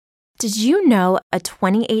Did you know a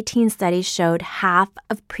 2018 study showed half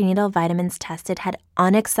of prenatal vitamins tested had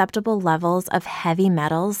unacceptable levels of heavy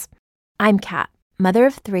metals? I'm Kat, mother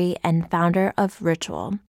of 3 and founder of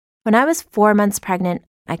Ritual. When I was 4 months pregnant,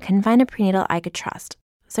 I couldn't find a prenatal I could trust,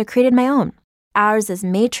 so I created my own. Ours is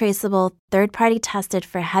made traceable, third-party tested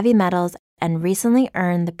for heavy metals, and recently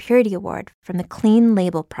earned the Purity Award from the Clean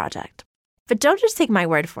Label Project. But don't just take my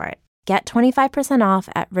word for it. Get 25% off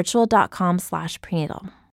at ritual.com/prenatal.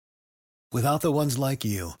 Without the ones like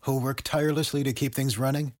you, who work tirelessly to keep things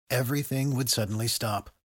running, everything would suddenly stop.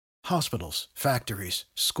 Hospitals, factories,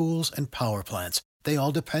 schools, and power plants, they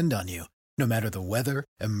all depend on you. No matter the weather,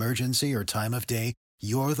 emergency, or time of day,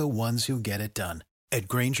 you're the ones who get it done. At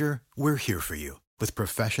Grainger, we're here for you with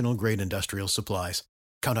professional-grade industrial supplies.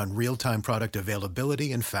 Count on real-time product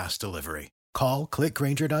availability and fast delivery. Call, click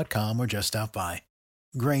Grainger.com, or just stop by.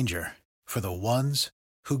 Grainger, for the ones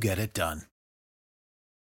who get it done.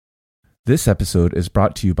 This episode is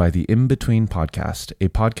brought to you by the In Between Podcast, a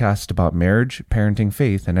podcast about marriage, parenting,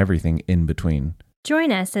 faith, and everything in between.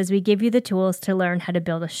 Join us as we give you the tools to learn how to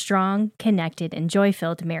build a strong, connected, and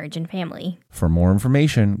joy-filled marriage and family. For more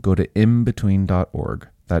information, go to inbetween.org.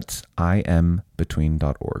 That's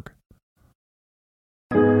imbetween.org.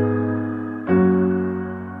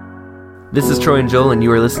 This is Troy and Joel, and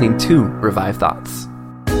you are listening to Revive Thoughts.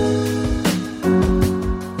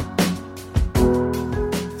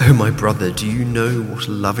 Oh, my brother, do you know what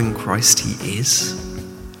a loving Christ he is?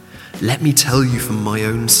 Let me tell you from my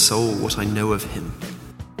own soul what I know of him.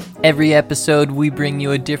 Every episode, we bring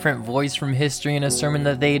you a different voice from history and a sermon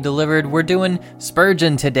that they delivered. We're doing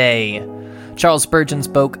Spurgeon today. Charles Spurgeon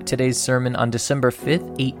spoke today's sermon on December 5th,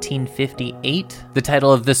 1858. The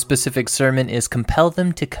title of this specific sermon is Compel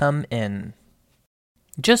Them to Come In.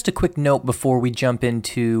 Just a quick note before we jump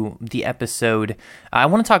into the episode. I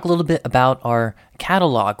want to talk a little bit about our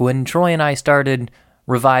catalog. When Troy and I started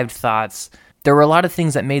Revived Thoughts, there were a lot of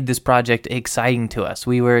things that made this project exciting to us.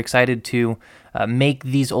 We were excited to make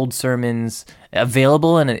these old sermons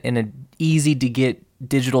available in an easy-to-get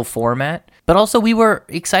digital format, but also we were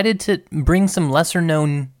excited to bring some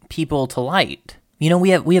lesser-known people to light. You know, we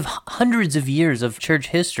have hundreds of years of church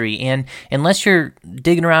history, and unless you're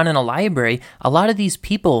digging around in a library, a lot of these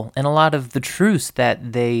people and a lot of the truths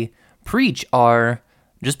that they preach are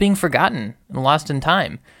just being forgotten and lost in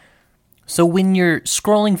time. So when you're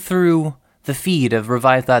scrolling through the feed of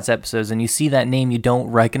Revive Thoughts episodes and you see that name you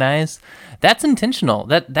don't recognize, that's intentional.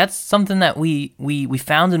 That's something that we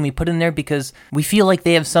found and we put in there because we feel like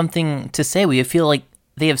they have something to say. We feel like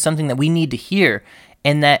they have something that we need to hear.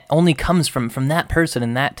 And that only comes from that person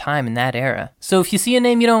in that time, in that era. So if you see a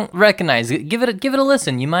name you don't recognize, give it a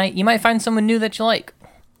listen. You might find someone new that you like.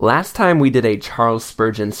 Last time we did a Charles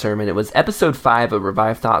Spurgeon sermon, it was episode 5 of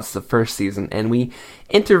Revive Thoughts, the first season, and we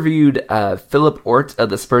interviewed Philip Ort of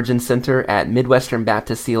the Spurgeon Center at Midwestern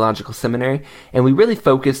Baptist Theological Seminary, and we really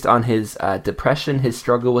focused on his depression, his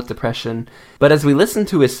struggle with depression. But as we listened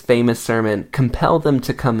to his famous sermon, Compel Them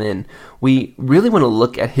to Come In, we really want to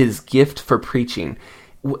look at his gift for preaching.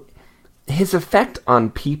 His effect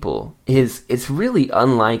on people is really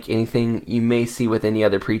unlike anything you may see with any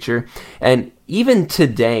other preacher. And even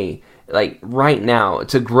today, like right now,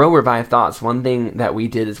 to grow Revive Thoughts, one thing that we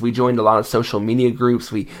did is we joined a lot of social media groups.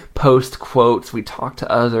 We post quotes. We talk to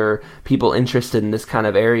other people interested in this kind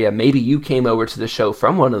of area. Maybe you came over to the show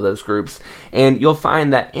from one of those groups, and you'll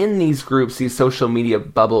find that in these groups, these social media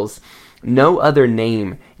bubbles, no other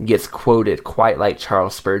name gets quoted quite like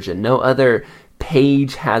Charles Spurgeon. No other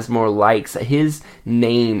page has more likes. His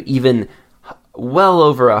name, even well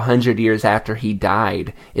over 100 years after he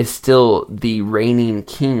died, is still the reigning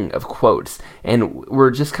king of quotes. And we're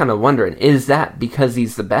just kind of wondering, is that because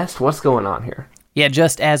he's the best? What's going on here? Yeah,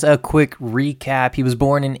 just as a quick recap, he was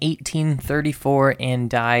born in 1834 and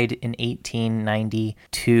died in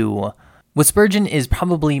 1892. What Spurgeon is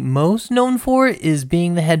probably most known for is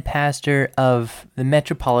being the head pastor of the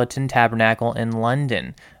Metropolitan Tabernacle in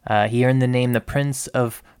London. He earned the name the Prince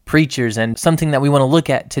of Preachers, and something that we want to look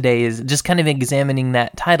at today is just kind of examining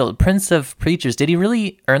that title, Prince of Preachers. Did he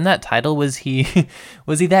really earn that title? Was he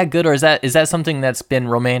that good, or is that something that's been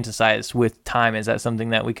romanticized with time? Is that something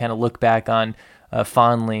that we kind of look back on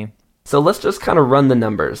fondly? So let's just kind of run the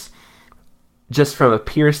numbers. Just from a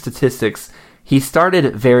pure statistics, he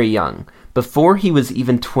started very young. Before he was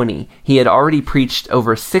even 20, he had already preached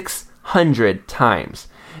over 600 times.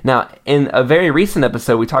 Now, in a very recent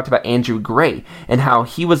episode, we talked about Andrew Gray and how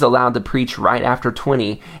he was allowed to preach right after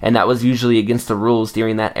 20, and that was usually against the rules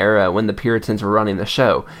during that era when the Puritans were running the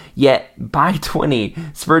show. Yet, by 20,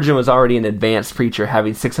 Spurgeon was already an advanced preacher,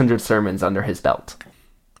 having 600 sermons under his belt.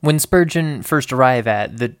 When Spurgeon first arrived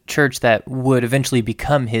at the church that would eventually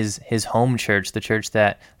become his home church, the church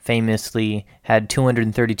that famously had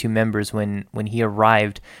 232 members when he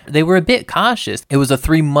arrived, they were a bit cautious. It was a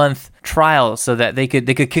 3-month trial so that they could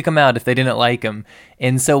kick him out if they didn't like him.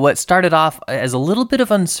 And so what started off as a little bit of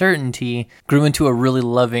uncertainty grew into a really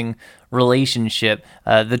loving relationship.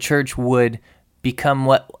 The church would become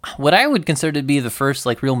what I would consider to be the first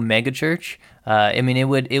real mega church. I mean, it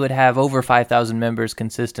would have over 5,000 members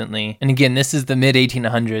consistently. And again, this is the mid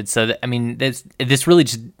 1800s, so this really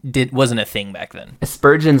just wasn't a thing back then.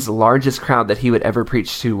 Spurgeon's largest crowd that he would ever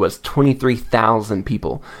preach to was 23,000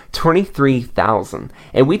 people. 23,000.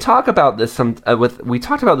 And we talk about this we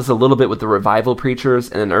talked about this a little bit with the revival preachers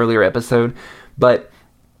in an earlier episode, but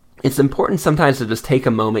it's important sometimes to just take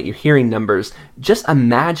a moment. You're hearing numbers. Just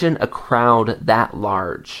imagine a crowd that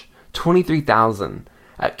large. 23,000.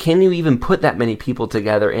 Can you even put that many people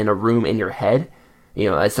together in a room in your head?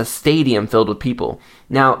 It's a stadium filled with people.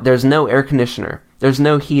 Now, there's no air conditioner. There's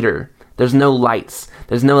no heater. There's no lights.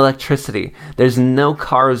 There's no electricity. There's no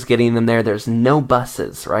cars getting them there. There's no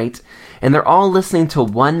buses, right? And they're all listening to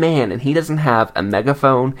one man, and he doesn't have a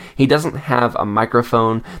megaphone. He doesn't have a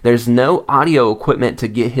microphone. There's no audio equipment to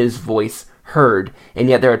get his voice heard. And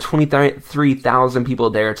yet there are 23,000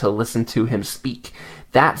 people there to listen to him speak.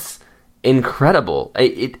 That's incredible.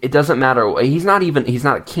 It doesn't matter. He's not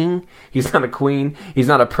a king. He's not a queen. He's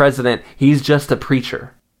not a president. He's just a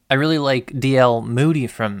preacher. I really like D.L. Moody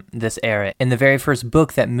from this era. And the very first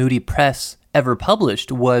book that Moody Press ever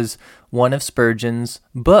published was one of Spurgeon's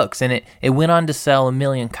books, and it went on to sell 1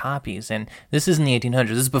 million copies. And this is in the 1800s.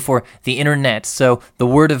 This is before the internet, so the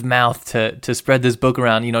word of mouth to spread this book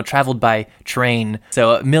around, traveled by train.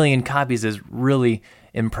 So 1 million copies is really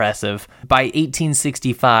impressive. By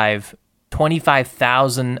 1865,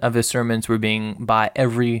 25,000 of his sermons were being bought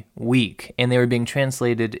every week, and they were being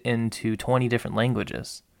translated into 20 different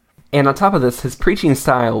languages. And on top of this, his preaching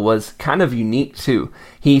style was kind of unique too.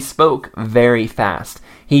 He spoke very fast.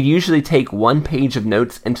 He'd usually take 1 page of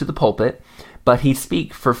notes into the pulpit, but he'd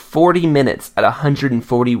speak for 40 minutes at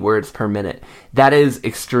 140 words per minute. That is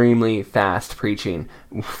extremely fast preaching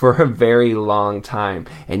for a very long time.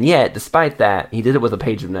 And yet, despite that, he did it with a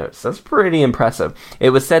page of notes. That's pretty impressive.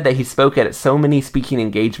 It was said that he spoke at so many speaking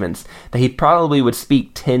engagements that he probably would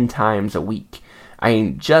speak 10 times a week. I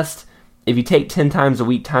mean, just if you take 10 times a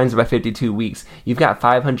week times by 52 weeks, you've got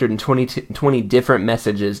 520 different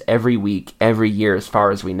messages every week, every year, as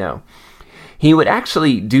far as we know. He would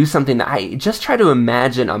actually do something that I just try to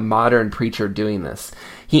imagine a modern preacher doing this.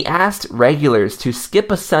 He asked regulars to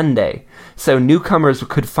skip a Sunday so newcomers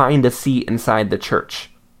could find a seat inside the church.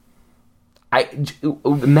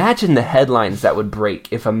 Imagine the headlines that would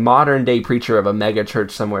break if a modern day preacher of a mega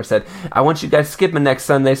church somewhere said, I want you guys skipping next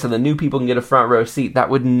Sunday so the new people can get a front row seat. That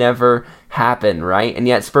would never happen, right? And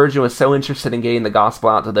yet Spurgeon was so interested in getting the gospel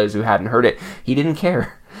out to those who hadn't heard it, he didn't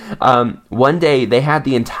care. One day they had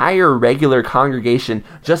the entire regular congregation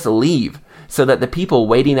just leave so that the people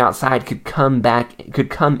waiting outside could come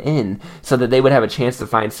in so that they would have a chance to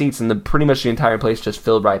find seats, and pretty much the entire place just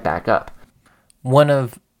filled right back up. One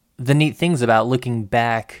of the neat things about looking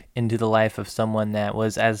back into the life of someone that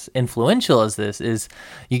was as influential as this is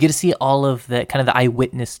you get to see all of the kind of the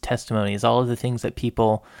eyewitness testimonies, all of the things that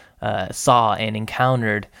people saw and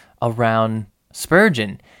encountered around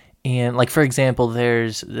Spurgeon. And for example,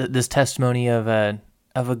 there's this testimony of a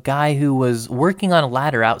guy who was working on a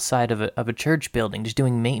ladder outside of a church building, just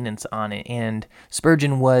doing maintenance on it. And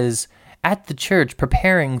Spurgeon was at the church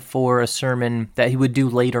preparing for a sermon that he would do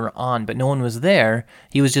later on, but no one was there.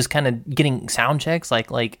 He was just kind of getting sound checks,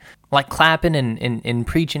 like clapping and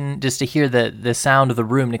preaching, just to hear the sound of the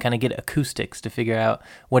room, to kind of get acoustics, to figure out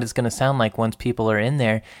what it's going to sound like once people are in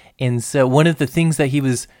there. And so one of the things that he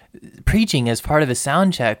was preaching as part of his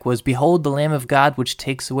sound check was, "Behold the Lamb of God, which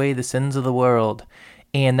takes away the sins of the world."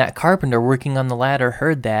 And that carpenter working on the ladder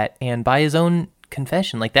heard that, and by his own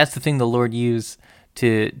confession, that's the thing the Lord used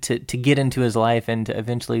to get into his life and to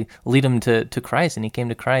eventually lead him to Christ. And he came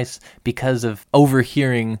to Christ because of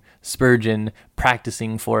overhearing Spurgeon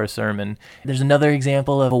practicing for a sermon. There's another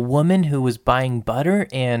example of a woman who was buying butter,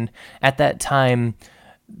 and at that time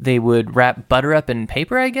they would wrap butter up in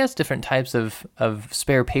paper, I guess, different types of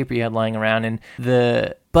spare paper you had lying around. And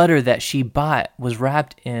the butter that she bought was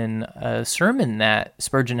wrapped in a sermon that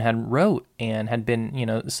Spurgeon had wrote and had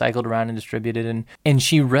been, cycled around and distributed. And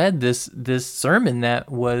she read this sermon that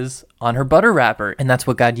was on her butter wrapper. And that's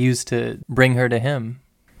what God used to bring her to him.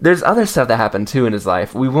 There's other stuff that happened too in his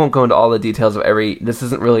life. We won't go into all the details of this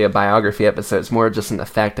isn't really a biography episode. It's more just an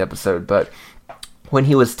effect episode. But when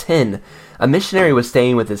he was 10, a missionary was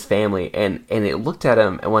staying with his family, and it looked at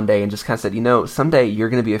him one day and just kind of said, someday you're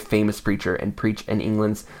going to be a famous preacher and preach in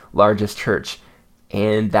England's largest church.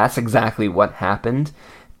 And that's exactly what happened.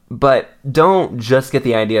 But don't just get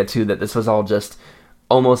the idea, too, that this was all just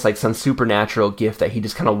almost like some supernatural gift that he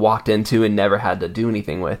just kind of walked into and never had to do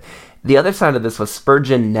anything with. The other side of this was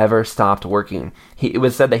Spurgeon never stopped working. It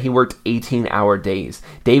was said that he worked 18-hour days.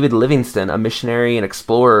 David Livingstone, a missionary and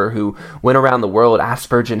explorer who went around the world, asked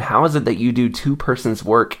Spurgeon, "How is it that you do two persons'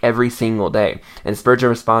 work every single day?" And Spurgeon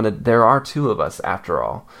responded, "There are two of us after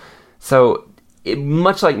all." So,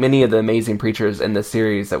 much like many of the amazing preachers in this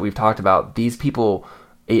series that we've talked about, these people,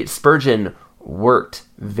 Spurgeon worked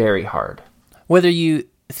very hard. Whether you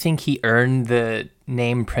think he earned the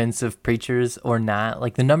name Prince of Preachers or not,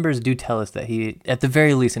 like the numbers do tell us that he, at the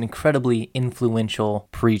very least, an incredibly influential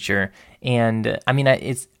preacher. And I mean,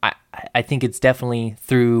 I think it's definitely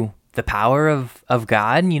through the power of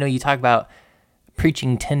God. You talk about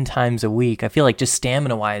preaching 10 times a week. I feel like just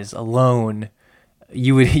stamina-wise alone,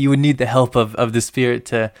 you would need the help of the Spirit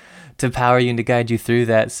to power you and to guide you through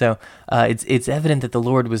that. So it's evident that the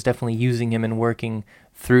Lord was definitely using him and working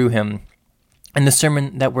through him. And the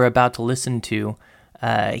sermon that we're about to listen to,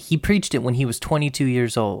 he preached it when he was 22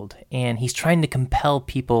 years old, and he's trying to compel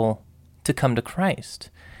people to come to Christ.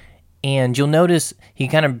 And you'll notice he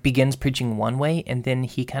kind of begins preaching one way, and then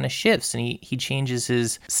he kind of shifts, and he changes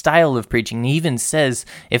his style of preaching. And he even says,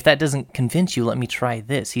 if that doesn't convince you, let me try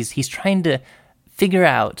this. He's trying to figure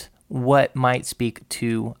out what might speak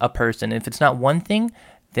to a person. If it's not one thing,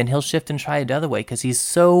 then he'll shift and try it the other way, because he's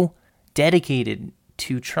so dedicated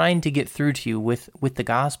to trying to get through to you with the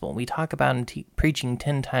gospel. We talk about him preaching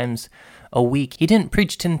 10 times a week. He didn't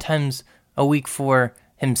preach 10 times a week for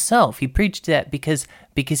himself. He preached that because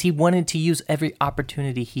he wanted to use every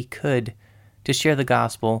opportunity he could to share the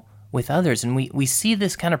gospel with others. And we see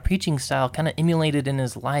this kind of preaching style kind of emulated in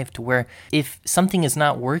his life, to where if something is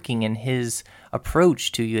not working in his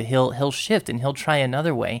approach to you, he'll shift and he'll try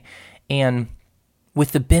another way. And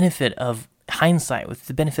with the benefit of hindsight, with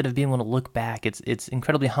the benefit of being able to look back, it's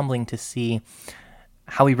incredibly humbling to see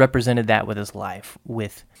how he represented that with his life,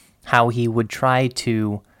 with how he would try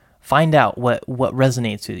to find out what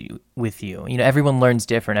resonates with you. Everyone learns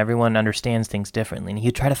different, everyone understands things differently, and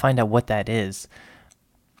he'd try to find out what that is.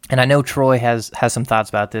 And I know Troy has some thoughts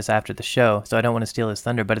about this after the show, so I don't want to steal his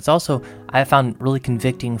thunder, but it's also, I found really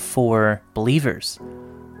convicting for believers,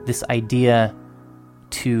 this idea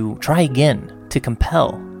to try again, to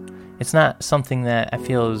compel. It's not something that I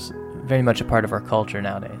feel is very much a part of our culture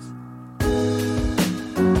nowadays.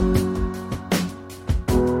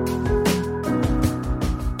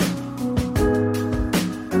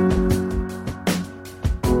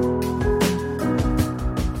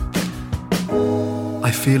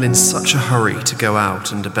 I feel in such a hurry to go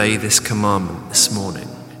out and obey this commandment this morning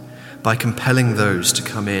by compelling those to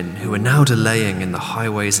come in who are now delaying in the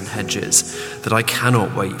highways and hedges, that I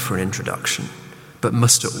cannot wait for an introduction, but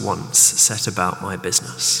must at once set about my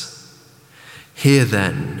business. Hear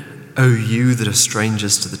then, O you that are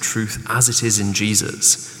strangers to the truth as it is in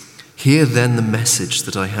Jesus, hear then the message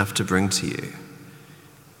that I have to bring to you.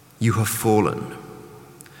 You have fallen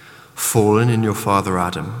in your father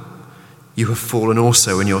Adam. You have fallen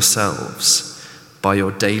also in yourselves by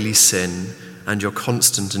your daily sin and your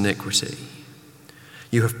constant iniquity.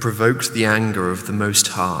 You have provoked the anger of the Most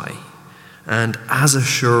High, and as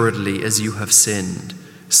assuredly as you have sinned,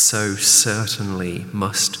 so certainly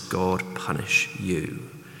must God punish you,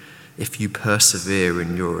 if you persevere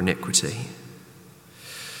in your iniquity.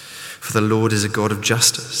 For the Lord is a God of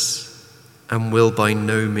justice, and will by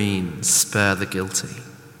no means spare the guilty.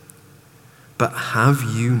 But have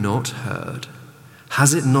you not heard?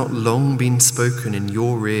 Has it not long been spoken in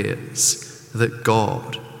your ears that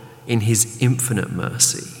God, in his infinite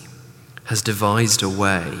mercy, has devised a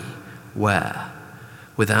way where,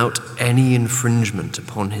 without any infringement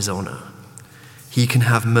upon his honor, he can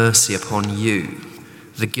have mercy upon you,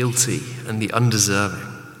 the guilty and the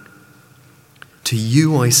undeserving? To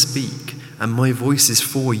you I speak, and my voice is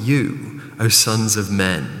for you, O sons of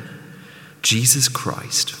men. Jesus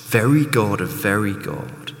Christ, very God of very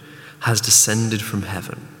God, has descended from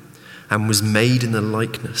heaven and was made in the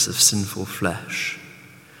likeness of sinful flesh.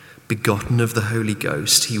 Begotten of the Holy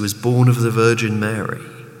Ghost, he was born of the Virgin Mary.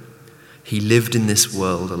 He lived in this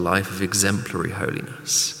world a life of exemplary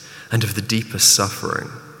holiness and of the deepest suffering,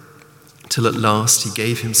 till at last he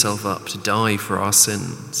gave himself up to die for our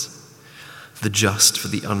sins, the just for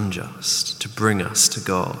the unjust, to bring us to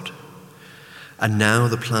God. And now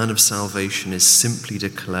the plan of salvation is simply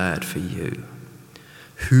declared for you.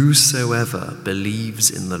 Whosoever believes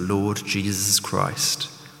in the Lord Jesus Christ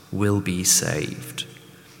will be saved.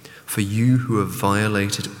 For you who have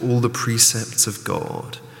violated all the precepts of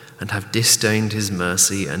God and have disdained his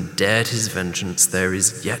mercy and dared his vengeance, there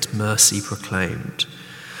is yet mercy proclaimed.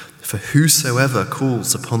 For whosoever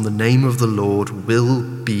calls upon the name of the Lord will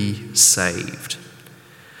be saved.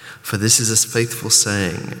 For this is a faithful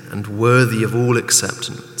saying and worthy of all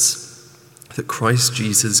acceptance, that Christ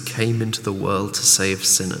Jesus came into the world to save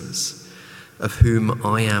sinners, of whom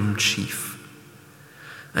I am chief.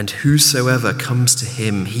 And whosoever comes to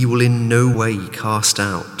him, he will in no way cast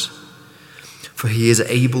out. For he is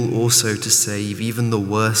able also to save even the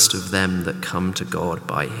worst of them that come to God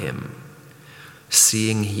by him,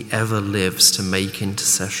 seeing he ever lives to make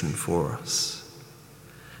intercession for us.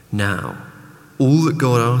 Now, all that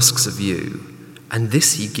God asks of you, and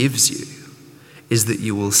this he gives you, is that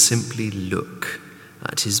you will simply look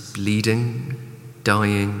at his bleeding,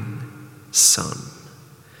 dying Son,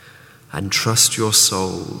 and trust your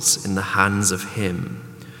souls in the hands of him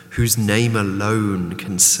whose name alone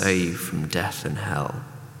can save from death and hell.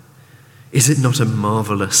 Is it not a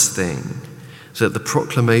marvelous thing that the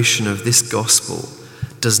proclamation of this gospel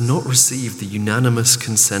does not receive the unanimous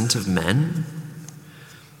consent of men?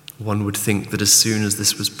 One would think that as soon as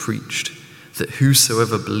this was preached, that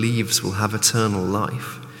whosoever believes will have eternal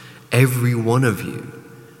life, every one of you,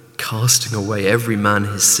 casting away every man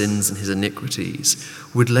his sins and his iniquities,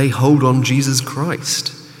 would lay hold on Jesus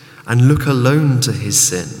Christ and look alone to his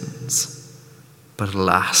sins. But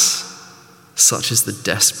alas, such is the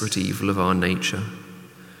desperate evil of our nature,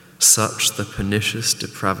 such the pernicious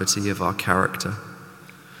depravity of our character,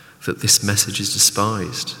 that this message is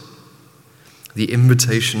despised. The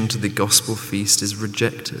invitation to the gospel feast is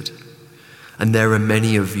rejected, and there are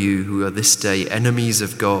many of you who are this day enemies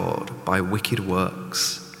of God by wicked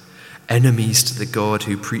works, enemies to the God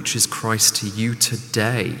who preaches Christ to you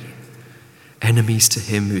today, enemies to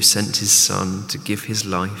him who sent his Son to give his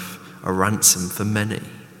life a ransom for many.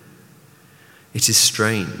 It is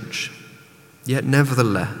strange, yet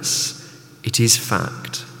nevertheless it is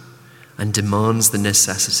fact, and demands the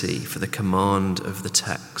necessity for the command of the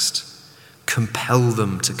text. Compel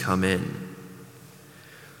them to come in.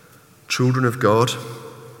 Children of God,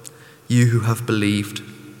 you who have believed,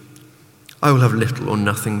 I will have little or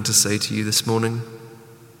nothing to say to you this morning.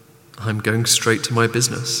 I'm going straight to my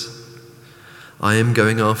business. I am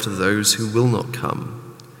going after those who will not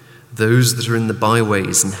come, those that are in the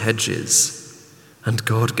byways and hedges. And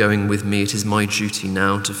God going with me, it is my duty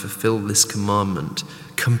now to fulfill this commandment.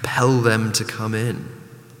 Compel them to come in.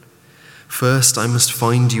 First, I must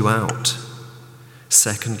find you out.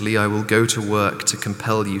 Secondly, I will go to work to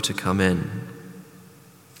compel you to come in.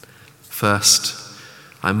 First,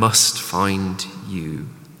 I must find you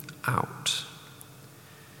out.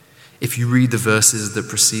 If you read the verses that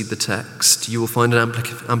precede the text, you will find an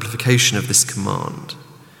amplification of this command.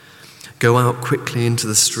 Go out quickly into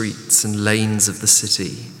the streets and lanes of the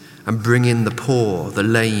city and bring in the poor, the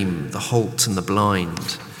lame, the halt, and the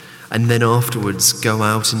blind. And then afterwards go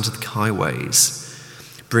out into the highways.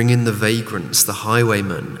 Bring in the vagrants, the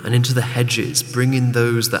highwaymen, and into the hedges bring in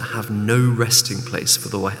those that have no resting place for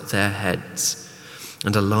their heads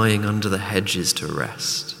and are lying under the hedges to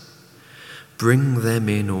rest. Bring them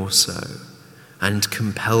in also, and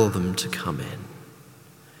compel them to come in.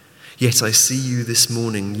 Yet I see you this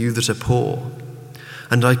morning, you that are poor,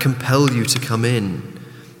 and I compel you to come in.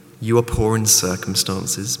 You are poor in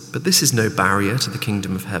circumstances, but this is no barrier to the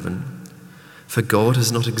kingdom of heaven. For God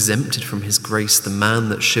has not exempted from his grace the man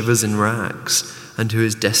that shivers in rags and who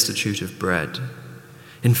is destitute of bread.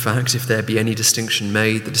 In fact, if there be any distinction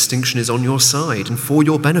made, the distinction is on your side and for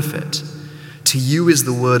your benefit. To you is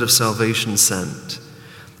the word of salvation sent,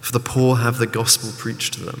 for the poor have the gospel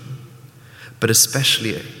preached to them. But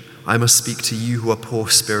especially I must speak to you who are poor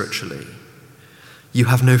spiritually. You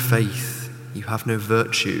have no faith, you have no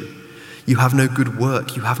virtue, you have no good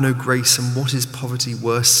work, you have no grace, and what is poverty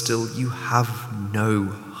worse still, you have no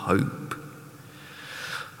hope.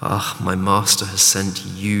 Ah, my Master has sent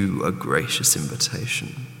you a gracious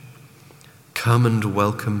invitation. Come and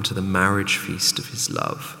welcome to the marriage feast of his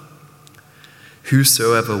love.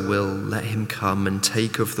 Whosoever will, let him come and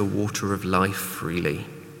take of the water of life freely.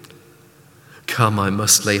 Come, I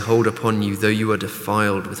must lay hold upon you, though you are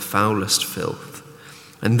defiled with foulest filth,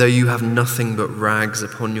 and though you have nothing but rags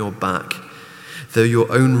upon your back, though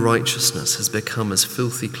your own righteousness has become as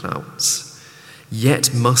filthy clouds,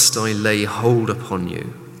 yet must I lay hold upon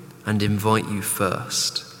you and invite you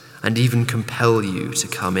first, and even compel you to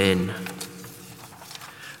come in.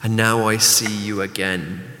 And now I see you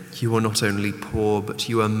again. You are not only poor, but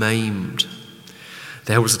you are maimed.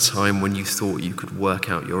 There was a time when you thought you could work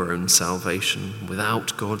out your own salvation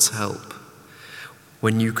without God's help,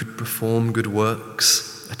 when you could perform good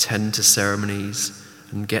works, attend to ceremonies,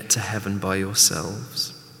 and get to heaven by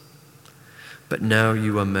yourselves. But now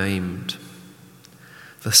you are maimed.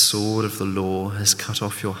 The sword of the law has cut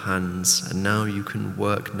off your hands, and now you can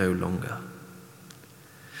work no longer.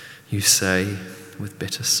 You say with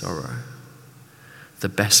bitter sorrow, the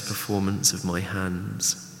best performance of my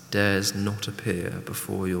hands dares not appear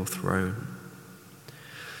before your throne.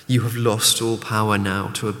 You have lost all power now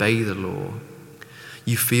to obey the law.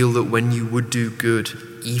 You feel that when you would do good,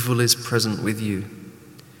 evil is present with you.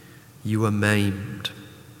 You are maimed.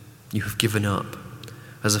 You have given up,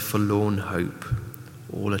 as a forlorn hope,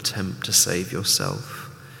 all attempt to save yourself,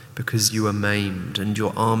 because you are maimed and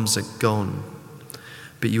your arms are gone.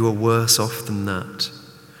 But you are worse off than that,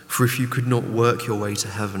 for if you could not work your way to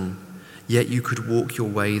heaven, yet you could walk your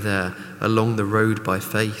way there along the road by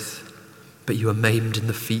faith. But you are maimed in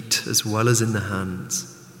the feet as well as in the hands.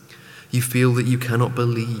 You feel that you cannot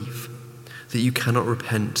believe, that you cannot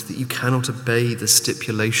repent, that you cannot obey the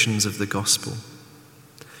stipulations of the gospel.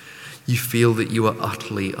 You feel that you are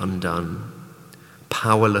utterly undone,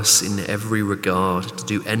 powerless in every regard to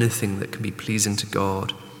do anything that can be pleasing to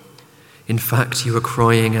God. In fact, you are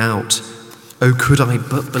crying out, "Oh, could I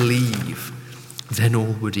but believe, then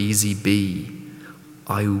all would easy be.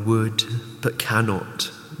 I would, but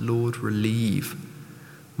cannot. Lord, relieve.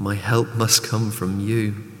 My help must come from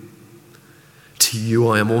you. To you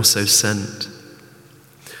I am also sent.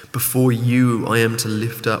 Before you I am to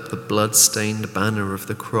lift up the blood-stained banner of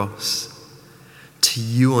the cross. To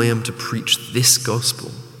you I am to preach this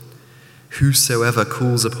gospel. Whosoever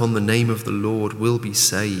calls upon the name of the Lord will be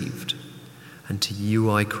saved. And to you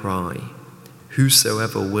I cry,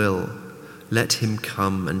 whosoever will, let him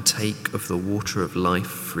come and take of the water of life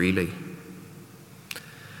freely."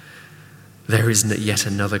 There is yet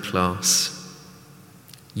another class.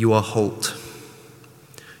 You are halt.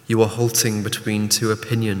 You are halting between two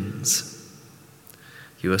opinions.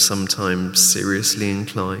 You are sometimes seriously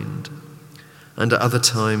inclined, and at other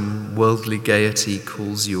time worldly gaiety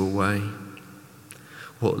calls you away.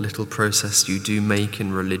 What little progress you do make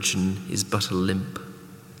in religion is but a limp.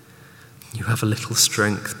 You have a little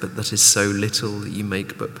strength, but that is so little that you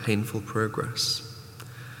make but painful progress.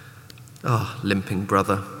 Ah, limping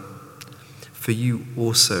brother, for you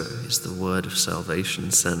also is the word of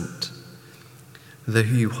salvation sent. Though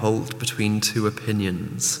you halt between two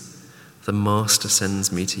opinions, the Master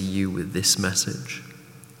sends me to you with this message.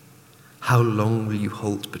 How long will you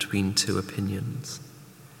halt between two opinions?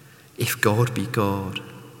 If God be God,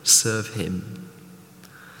 serve him.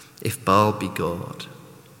 If Baal be God,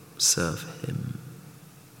 serve him.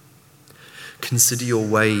 Consider your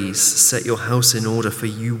ways, set your house in order, for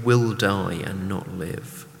you will die and not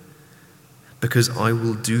live. Because I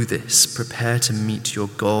will do this, prepare to meet your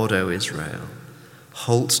God, O Israel.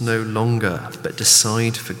 Halt no longer, but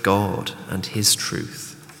decide for God and his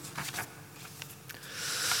truth.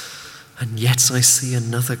 And yet I see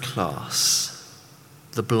another class,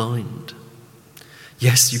 the blind.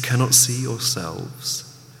 Yes, you cannot see yourselves,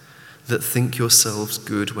 that think yourselves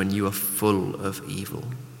good when you are full of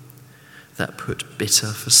evil, that put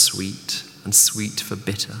bitter for sweet and sweet for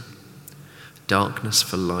bitter, darkness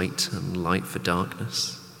for light and light for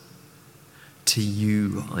darkness. To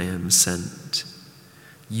you I am sent,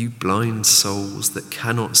 you blind souls that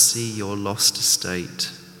cannot see your lost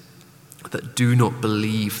estate, that do not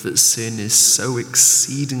believe that sin is so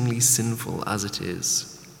exceedingly sinful as it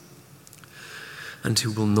is, and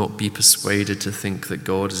who will not be persuaded to think that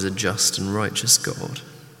God is a just and righteous God.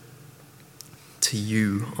 To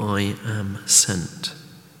you I am sent.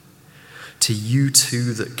 To you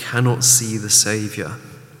too that cannot see the Saviour,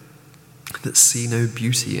 that see no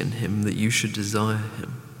beauty in him, that you should desire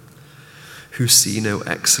him, who see no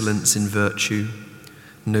excellence in virtue,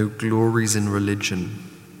 no glories in religion,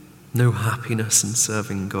 no happiness in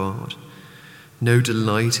serving God, no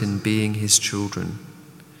delight in being his children.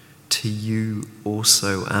 To you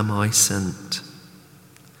also am I sent.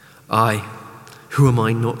 I, who am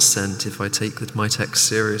I not sent if I take my text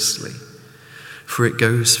seriously? For it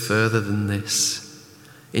goes further than this.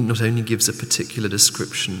 It not only gives a particular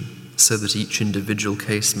description so that each individual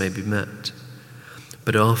case may be met,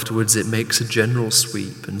 but afterwards it makes a general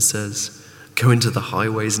sweep and says, go into the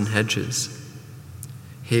highways and hedges.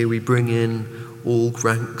 Here we bring in all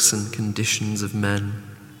ranks and conditions of men.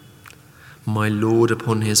 My Lord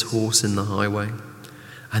upon his horse in the highway,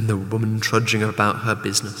 and the woman trudging about her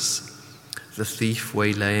business, the thief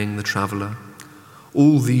waylaying the traveller.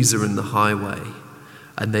 All these are in the highway,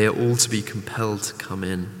 and they are all to be compelled to come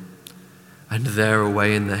in. And there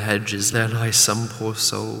away in the hedges there lie some poor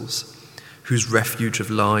souls, whose refuge of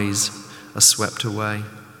lies are swept away,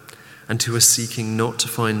 and who are seeking not to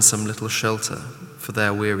find some little shelter for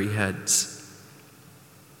their weary heads.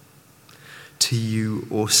 To you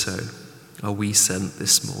also are we sent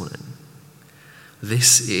this morning.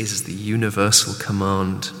 This is the universal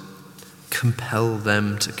command. Compel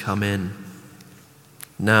them to come in.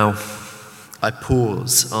 Now, I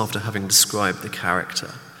pause after having described the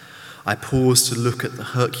character. I pause to look at the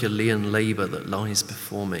Herculean labour that lies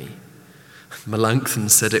before me. Melanchthon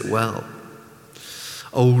said it well.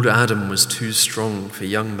 Old Adam was too strong for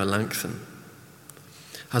young Melanchthon.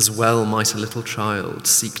 As well might a little child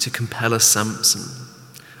seek to compel a Samson,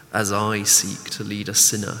 as I seek to lead a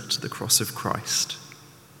sinner to the cross of Christ.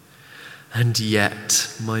 And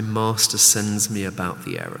yet my master sends me about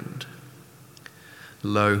the errand.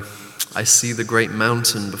 Lo, I see the great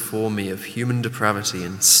mountain before me of human depravity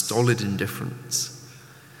and stolid indifference.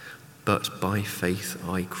 But by faith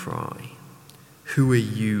I cry, who are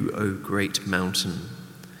you, O great mountain?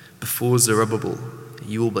 Before Zerubbabel,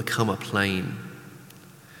 you will become a plain.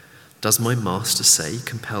 Does my master say,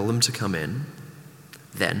 compel them to come in?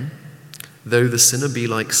 Then, though the sinner be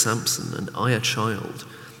like Samson and I a child,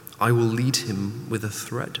 I will lead him with a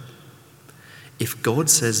thread. If God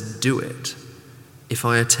says do it, if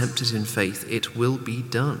I attempt it in faith, it will be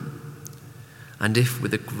done. And if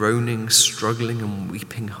with a groaning, struggling and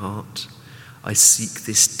weeping heart, I seek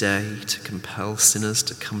this day to compel sinners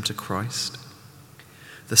to come to Christ,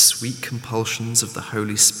 the sweet compulsions of the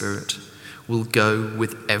Holy Spirit will go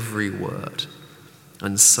with every word,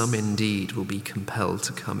 and some indeed will be compelled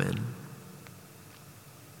to come in.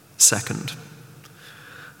 Second,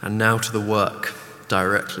 and now to the work,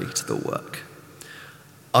 directly to the work.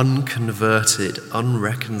 Unconverted,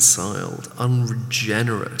 unreconciled,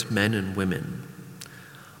 unregenerate men and women,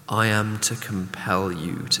 I am to compel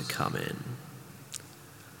you to come in.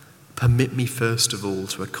 Permit me first of all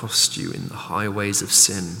to accost you in the highways of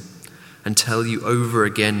sin and tell you over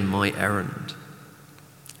again my errand.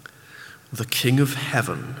 The King of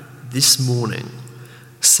Heaven this morning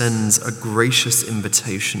sends a gracious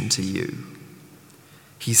invitation to you.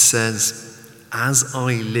 He says, as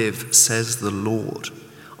I live, says the Lord,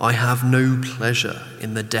 I have no pleasure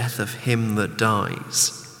in the death of him that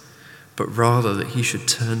dies, but rather that he should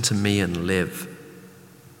turn to me and live.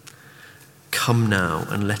 Come now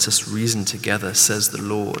and let us reason together, says the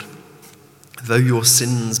Lord. Though your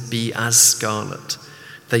sins be as scarlet,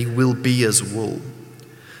 they will be as wool.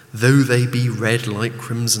 Though they be red like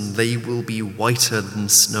crimson, they will be whiter than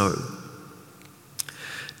snow.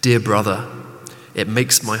 Dear brother, it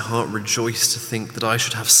makes my heart rejoice to think that I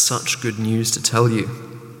should have such good news to tell you.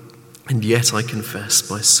 And yet I confess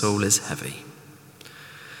my soul is heavy,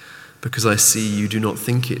 because I see you do not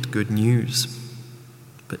think it good news,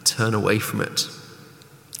 but turn away from it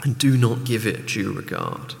and do not give it due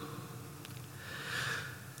regard.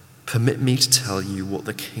 Permit me to tell you what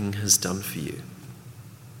the King has done for you.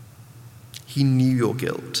 He knew your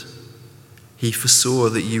guilt. He foresaw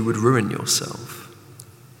that you would ruin yourself.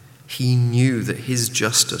 He knew that his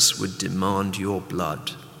justice would demand your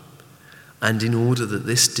blood. And in order that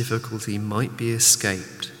this difficulty might be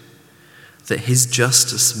escaped, that his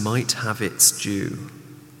justice might have its due,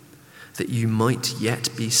 that you might yet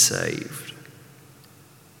be saved,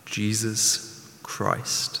 Jesus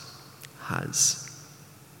Christ has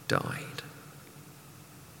died.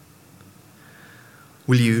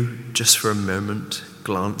 Will you, just for a moment,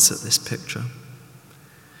 glance at this picture?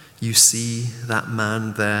 You see that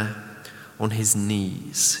man there on his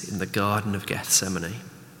knees in the Garden of Gethsemane,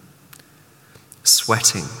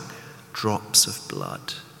 sweating drops of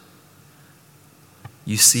blood.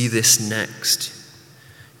 You see this next.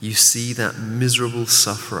 You see that miserable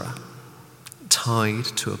sufferer tied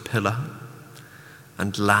to a pillar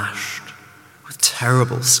and lashed with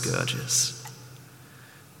terrible scourges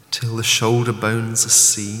till the shoulder bones are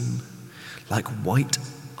seen like white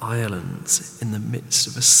islands in the midst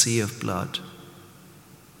of a sea of blood.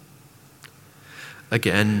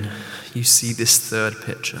 Again, you see this third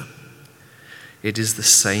picture. It is the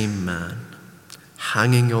same man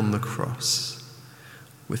hanging on the cross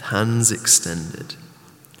with hands extended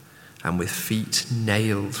and with feet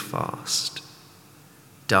nailed fast,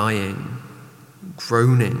 dying,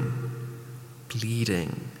 groaning,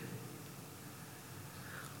 bleeding.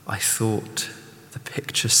 I thought the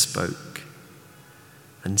picture spoke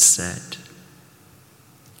and said,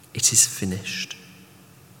 "It is finished."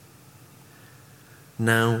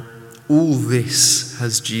 Now, all this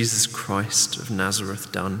has Jesus Christ of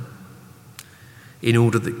Nazareth done, in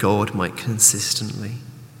order that God might consistently,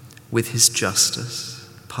 with his justice,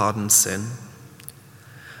 pardon sin.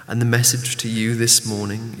 And the message to you this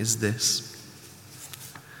morning is this: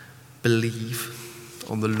 believe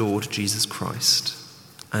on the Lord Jesus Christ,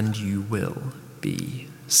 and you will be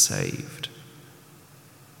saved.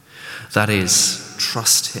 That is,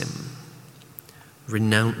 trust him,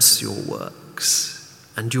 renounce your works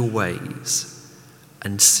and your ways,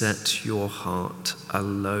 and set your heart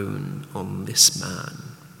alone on this man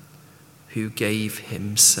who gave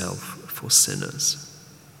himself for sinners.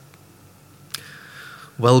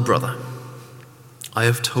 Well, brother, I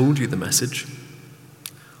have told you the message.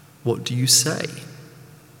 What do you say?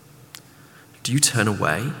 Do you turn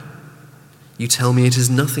away? You tell me it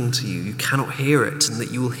is nothing to you, you cannot hear it, and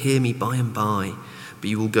that you will hear me by and by, but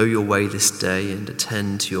you will go your way this day and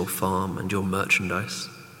attend to your farm and your merchandise.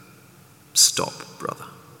 Stop, brother.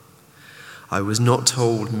 I was not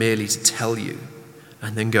told merely to tell you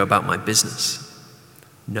and then go about my business.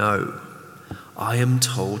 No, I am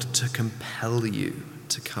told to compel you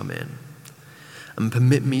to come in, and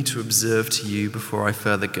permit me to observe to you before I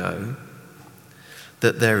further go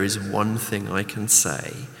that there is one thing I can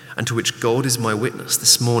say, and to which God is my witness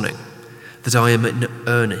this morning, that I am in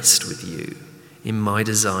earnest with you in my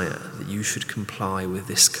desire that you should comply with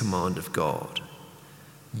this command of God.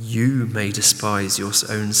 You may despise your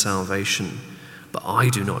own salvation, but I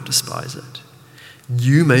do not despise it.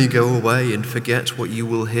 You may go away and forget what you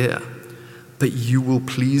will hear, but you will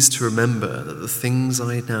please to remember that the things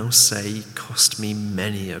I now say cost me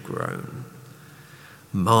many a groan.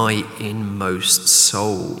 My inmost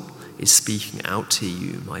soul is speaking out to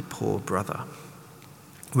you, my poor brother,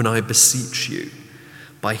 when I beseech you,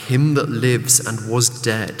 by him that lives and was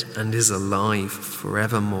dead and is alive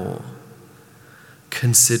forevermore,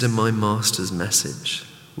 consider my master's message,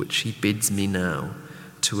 which he bids me now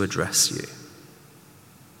to address you.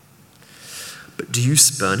 But do you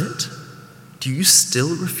spurn it? Do you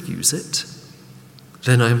still refuse it?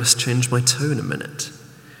 Then I must change my tone a minute.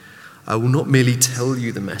 I will not merely tell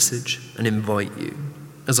you the message and invite you,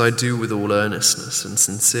 as I do with all earnestness and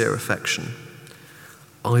sincere affection.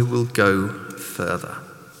 I will go further.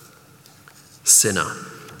 Sinner,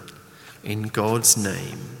 in God's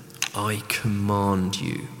name, I command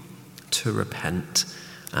you to repent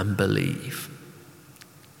and believe.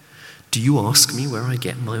 Do you ask me where I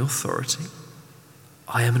get my authority?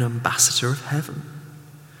 I am an ambassador of heaven.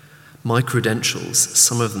 My credentials,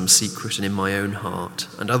 some of them secret and in my own heart,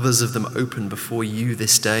 and others of them open before you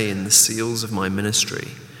this day in the seals of my ministry,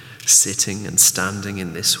 sitting and standing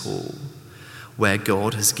in this hall, where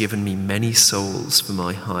God has given me many souls for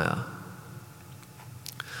my hire.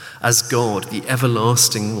 As God, the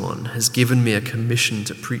everlasting one, has given me a commission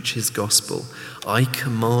to preach his gospel, I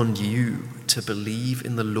command you to believe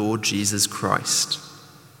in the Lord Jesus Christ.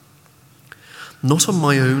 Not on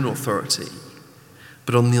my own authority,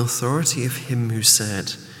 but on the authority of him who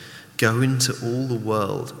said, "Go into all the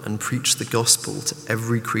world and preach the gospel to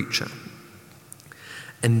every creature,"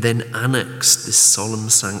 and then annexed this solemn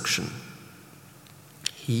sanction: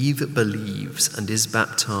 "He that believes and is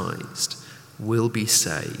baptized will be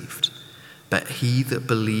saved, but he that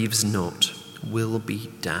believes not will be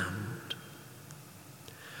damned."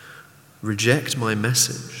 Reject my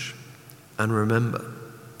message, and remember,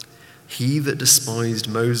 he that despised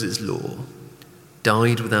Moses' law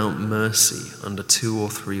died without mercy under 2 or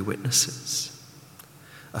 3 witnesses.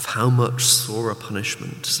 Of how much sorer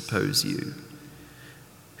punishment suppose you,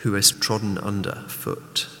 who has trodden under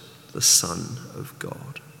foot the Son of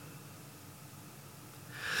God?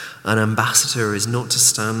 An ambassador is not to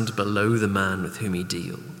stand below the man with whom he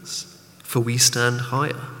deals, for we stand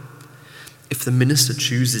higher. If the minister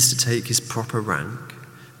chooses to take his proper rank,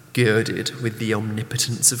 girded with the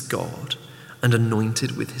omnipotence of God and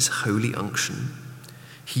anointed with his holy unction,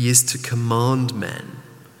 he is to command men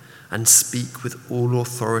and speak with all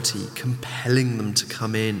authority, compelling them to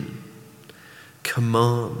come in.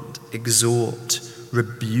 Command, exhort,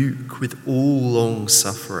 rebuke with all long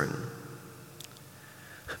suffering.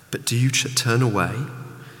 But do you turn away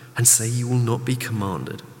and say you will not be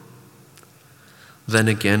commanded? Then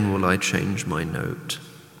again will I change my note.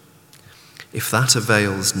 If that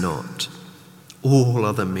avails not, all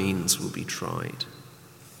other means will be tried.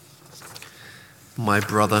 My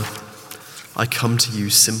brother, I come to you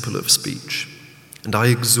simple of speech, and I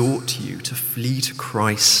exhort you to flee to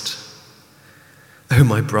Christ. Oh,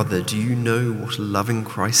 my brother, do you know what a loving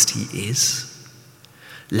Christ he is?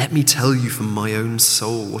 Let me tell you from my own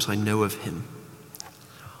soul what I know of him.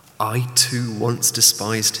 I too once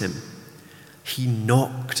despised him. He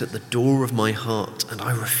knocked at the door of my heart, and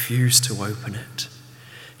I refused to open it.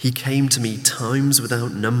 He came to me times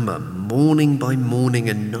without number, morning by morning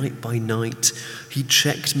and night by night. He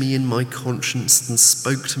checked me in my conscience and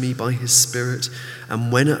spoke to me by his Spirit.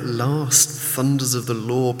 And when at last the thunders of the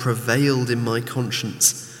law prevailed in my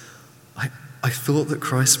conscience, I thought that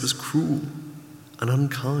Christ was cruel and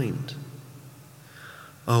unkind.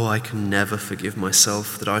 Oh, I can never forgive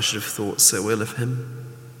myself that I should have thought so ill of him.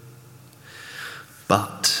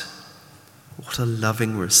 But what a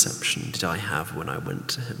loving reception did I have when I went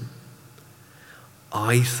to him.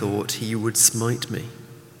 I thought he would smite me,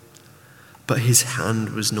 but his hand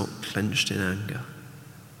was not clenched in anger,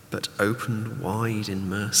 but opened wide in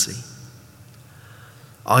mercy.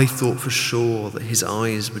 I thought for sure that his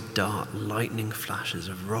eyes would dart lightning flashes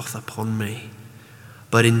of wrath upon me,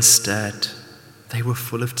 but instead they were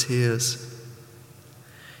full of tears.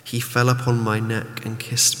 He fell upon my neck and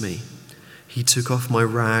kissed me. He took off my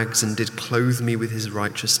rags and did clothe me with his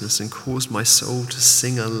righteousness and caused my soul to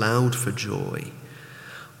sing aloud for joy.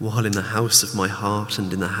 While in the house of my heart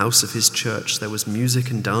and in the house of his church there was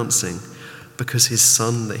music and dancing, because his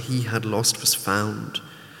son that he had lost was found,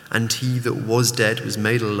 and he that was dead was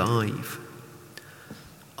made alive.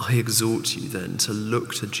 I exhort you then to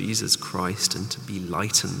look to Jesus Christ and to be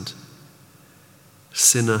lightened.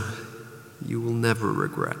 Sinner, you will never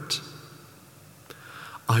regret.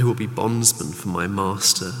 I will be bondsman for my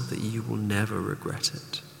master, that you will never regret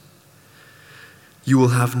it. You will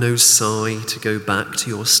have no sigh to go back to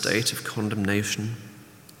your state of condemnation.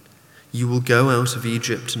 You will go out of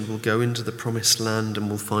Egypt and will go into the promised land and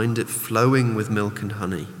will find it flowing with milk and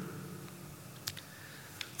honey.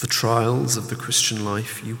 The trials of the Christian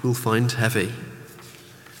life you will find heavy,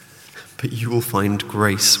 but you will find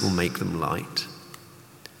grace will make them light.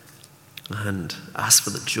 And as for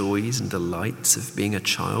the joys and delights of being a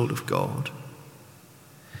child of God,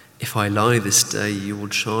 if I lie this day, you will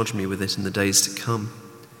charge me with it in the days to come.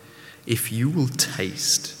 If you will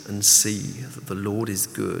taste and see that the Lord is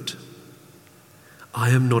good,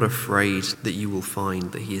 I am not afraid that you will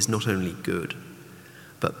find that he is not only good,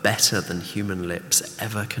 but better than human lips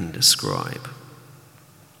ever can describe.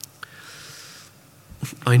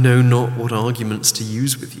 I know not what arguments to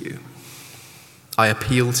use with you. I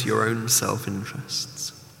appeal to your own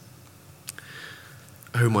self-interests.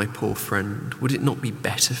 Oh, my poor friend, would it not be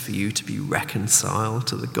better for you to be reconciled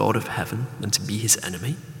to the God of heaven than to be his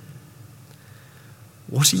enemy?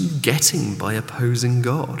 What are you getting by opposing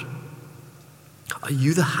God? Are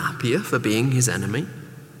you the happier for being his enemy?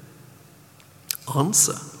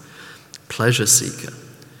 Answer, pleasure seeker.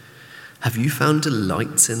 Have you found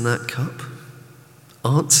delights in that cup?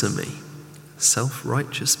 Answer me,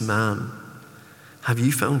 self-righteous man. Have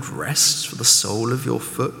you found rest for the sole of your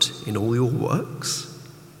foot in all your works?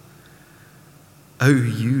 O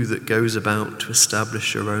you that goes about to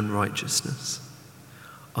establish your own righteousness,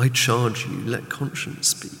 I charge you, let conscience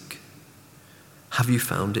speak. Have you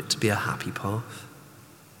found it to be a happy path?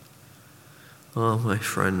 Ah, my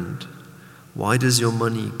friend, why does your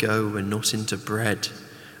money go and not into bread,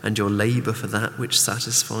 and your labor for that which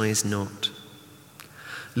satisfies not?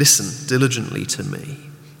 Listen diligently to me,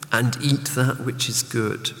 and eat that which is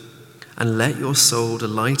good, and let your soul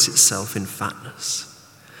delight itself in fatness.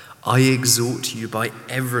 I exhort you by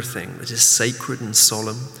everything that is sacred and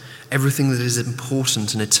solemn, everything that is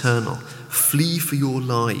important and eternal. Flee for your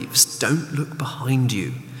lives. Don't look behind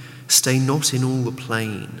you. Stay not in all the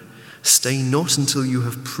plain. Stay not until you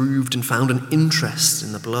have proved and found an interest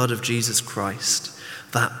in the blood of Jesus Christ,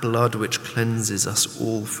 that blood which cleanses us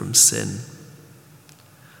all from sin.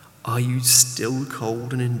 Are you still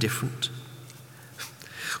cold and indifferent?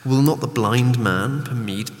 Will not the blind man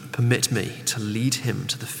permit me to lead him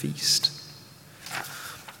to the feast?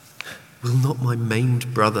 Will not my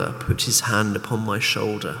maimed brother put his hand upon my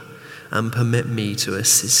shoulder and permit me to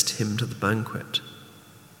assist him to the banquet?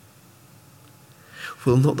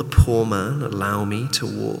 Will not the poor man allow me to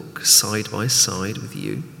walk side by side with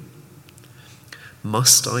you?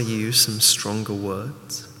 Must I use some stronger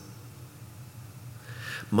words?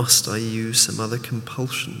 Must I use some other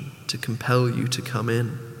compulsion to compel you to come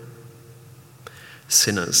in?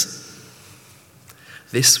 Sinners,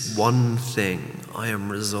 this one thing I am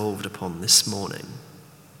resolved upon this morning.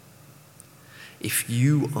 If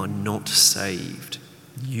you are not saved,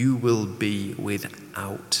 you will be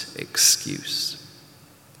without excuse.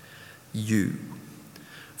 You,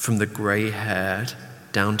 from the grey-haired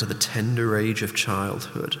down to the tender age of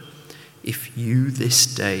childhood, if you this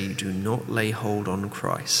day do not lay hold on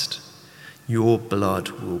Christ, your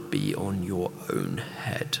blood will be on your own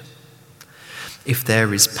head. If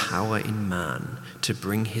there is power in man to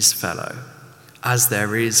bring his fellow, as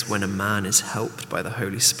there is when a man is helped by the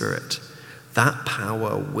Holy Spirit, That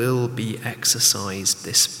power will be exercised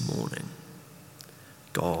this morning.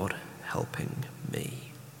 God helping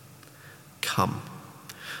me. Come,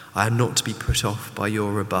 I am not to be put off by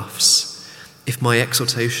your rebuffs. If my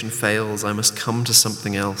exhortation fails, I must come to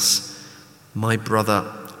something else. My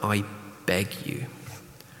brother, I beg you.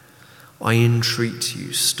 I entreat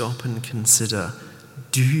you, stop and consider.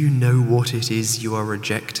 Do you know what it is you are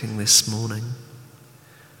rejecting this morning?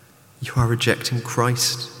 You are rejecting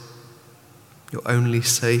Christ, your only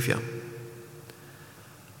Saviour.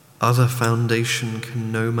 Other foundation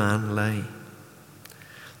can no man lay.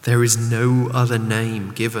 There is no other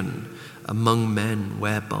name given among men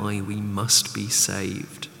whereby we must be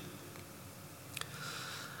saved.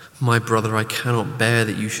 My brother, I cannot bear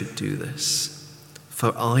that you should do this,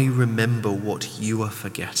 for I remember what you are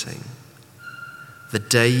forgetting. The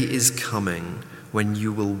day is coming when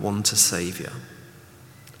you will want a Saviour.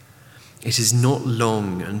 It is not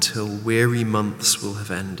long until weary months will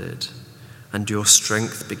have ended and your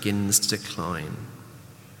strength begins to decline.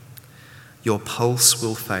 Your pulse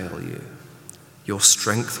will fail you, your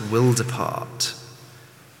strength will depart,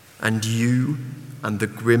 and you and the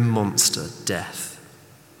grim monster, death,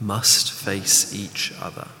 must face each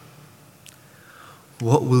other.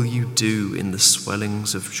 What will you do in the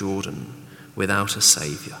swellings of Jordan without a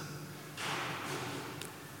Saviour?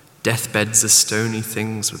 Deathbeds are stony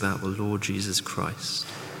things without the Lord Jesus Christ.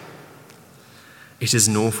 It is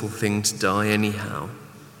an awful thing to die anyhow.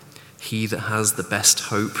 He that has the best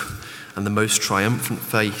hope and the most triumphant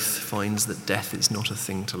faith finds that death is not a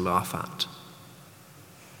thing to laugh at.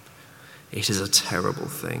 It is a terrible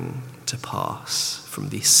thing to pass from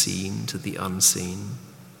the seen to the unseen,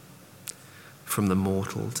 from the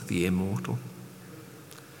mortal to the immortal,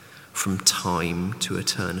 from time to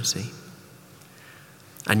eternity.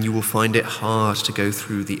 And you will find it hard to go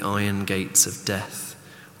through the iron gates of death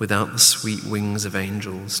without the sweet wings of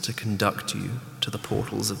angels to conduct you to the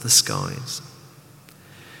portals of the skies.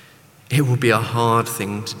 It will be a hard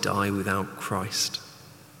thing to die without Christ.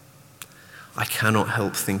 I cannot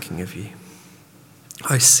help thinking of you.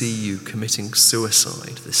 I see you committing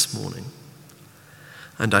suicide this morning,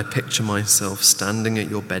 and I picture myself standing at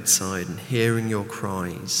your bedside and hearing your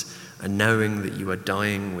cries and knowing that you are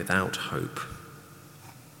dying without hope.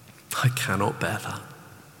 I cannot bear that.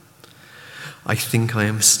 I think I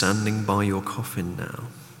am standing by your coffin now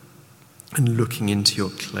and looking into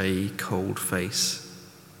your clay, cold face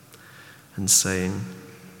and saying,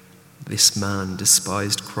 this man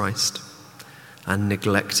despised Christ and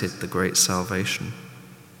neglected the great salvation.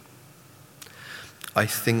 I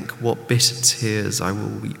think what bitter tears I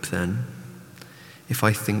will weep then if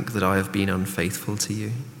I think that I have been unfaithful to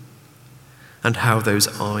you, and how those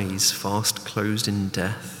eyes fast closed in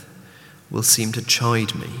death will seem to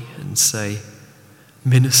chide me and say,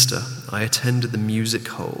 Minister, I attended the music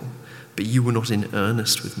hall, but you were not in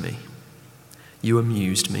earnest with me. You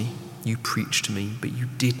amused me, you preached to me, but you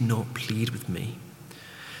did not plead with me.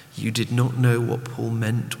 You did not know what Paul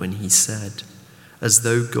meant when he said, as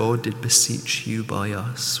though God did beseech you by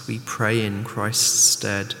us, we pray in Christ's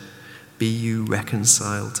stead, be you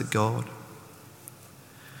reconciled to God.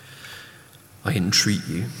 I entreat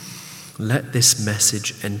you, let this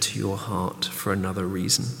message enter your heart for another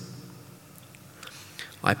reason.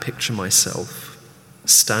 I picture myself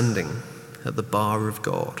standing at the bar of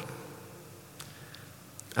God.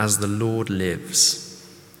 As the Lord lives,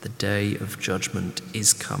 the day of judgment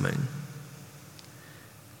is coming.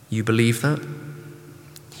 You believe that?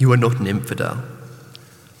 You are not an infidel.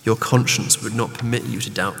 Your conscience would not permit you to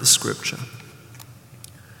doubt the scripture.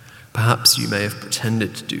 Perhaps you may have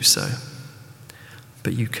pretended to do so,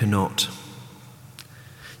 but you cannot.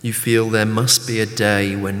 You feel there must be a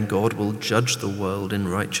day when God will judge the world in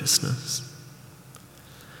righteousness.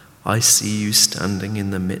 I see you standing in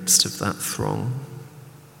the midst of that throng,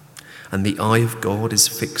 and the eye of God is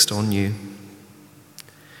fixed on you.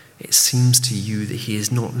 It seems to you that he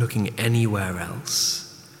is not looking anywhere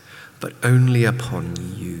else, but only upon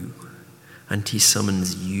you, and he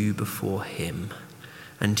summons you before him,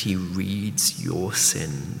 and he reads your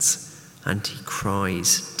sins, and he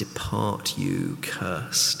cries, depart you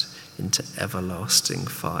cursed into everlasting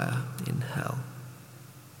fire in hell.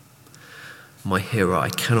 My hero, I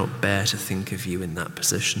cannot bear to think of you in that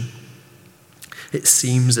position. It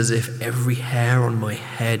seems as if every hair on my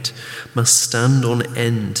head must stand on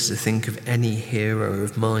end to think of any hero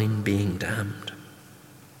of mine being damned.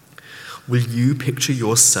 Will you picture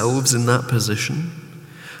yourselves in that position?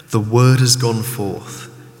 The word has gone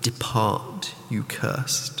forth, depart, you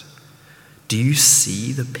cursed. Do you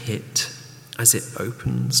see the pit as it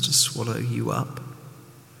opens to swallow you up?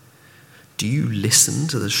 Do you listen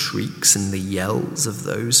to the shrieks and the yells of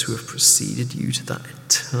those who have preceded you to that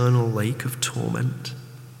eternal lake of torment?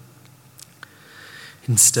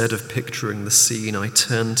 Instead of picturing the scene, I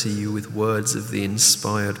turn to you with words of the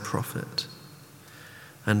inspired prophet.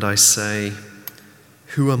 And I say,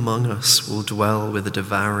 who among us will dwell with a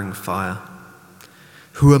devouring fire?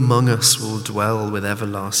 Who among us will dwell with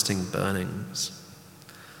everlasting burnings?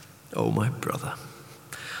 Oh, my brother,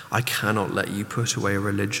 I cannot let you put away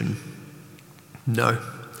religion. No,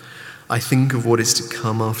 I think of what is to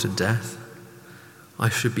come after death. I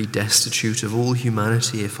should be destitute of all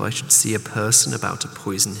humanity if I should see a person about to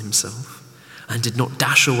poison himself and did not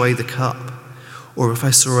dash away the cup, or if I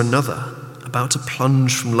saw another about to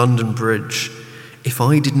plunge from London Bridge, if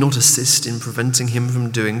I did not assist in preventing him from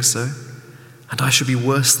doing so. And I should be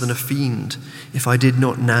worse than a fiend if I did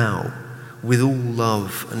not now, with all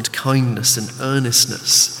love and kindness and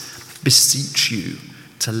earnestness, beseech you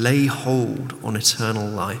to lay hold on eternal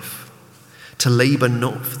life, to labor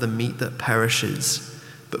not for the meat that perishes,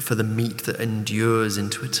 but for the meat that endures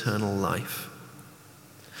into eternal life.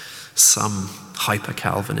 Some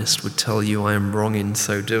hyper-Calvinist would tell you I am wrong in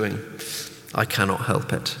so doing. I cannot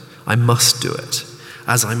help it. I must do it.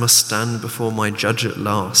 As I must stand before my judge at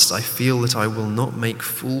last, I feel that I will not make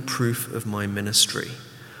full proof of my ministry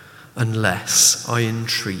unless I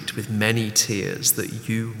entreat with many tears that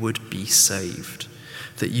you would be saved,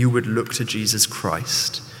 that you would look to Jesus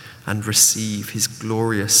Christ and receive his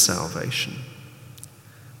glorious salvation.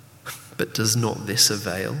 But does not this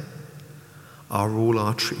avail? Are all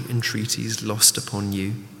our entreaties lost upon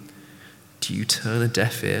you? Do you turn a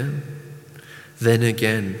deaf ear? Then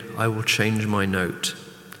again I will change my note.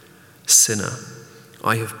 Sinner,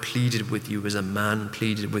 I have pleaded with you as a man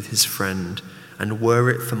pleaded with his friend, and were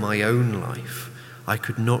it for my own life, I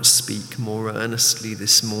could not speak more earnestly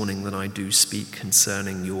this morning than I do speak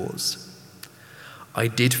concerning yours. I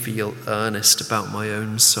did feel earnest about my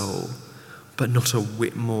own soul, but not a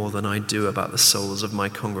whit more than I do about the souls of my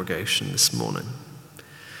congregation this morning.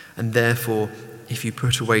 And therefore, if you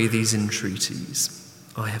put away these entreaties,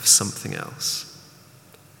 I have something else.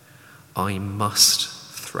 I must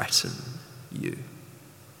threaten you.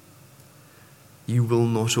 You will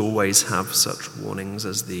not always have such warnings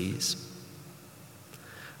as these.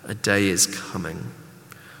 A day is coming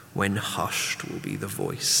when hushed will be the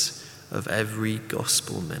voice of every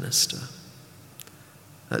gospel minister,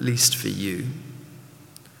 at least for you.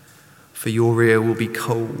 For your ear will be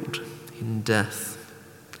cold in death.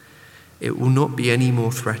 It will not be any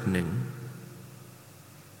more threatening.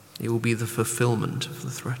 It will be the fulfillment of the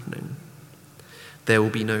threatening. There will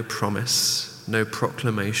be no promise, no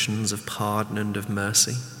proclamations of pardon and of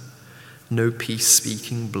mercy, no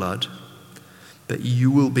peace-speaking blood, but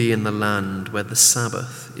you will be in the land where the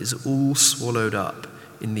Sabbath is all swallowed up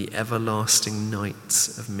in the everlasting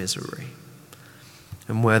nights of misery,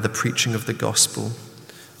 and where the preaching of the gospel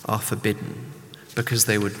are forbidden because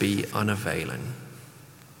they would be unavailing.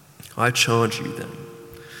 I charge you then,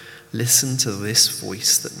 listen to this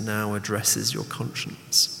voice that now addresses your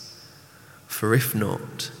conscience. For if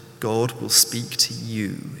not, God will speak to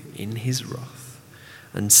you in his wrath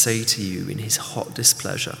and say to you in his hot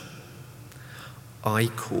displeasure, I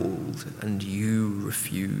called and you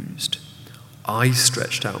refused. I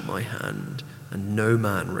stretched out my hand and no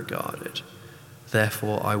man regarded.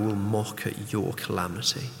 Therefore I will mock at your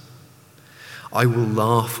calamity. I will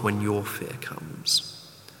laugh when your fear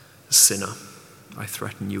comes. Sinner, I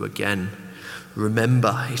threaten you again.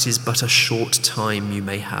 Remember, it is but a short time you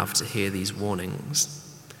may have to hear these warnings.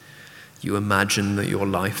 You imagine that your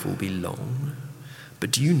life will be long,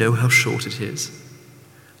 but do you know how short it is?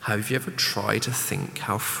 Have you ever tried to think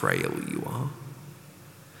how frail you are?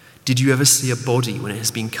 Did you ever see a body when it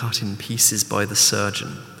has been cut in pieces by the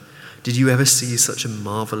surgeon? Did you ever see such a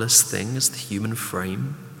marvelous thing as the human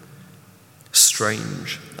frame?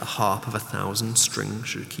 Strange, a harp of 1,000 strings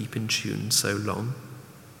should keep in tune so long.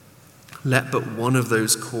 Let but one of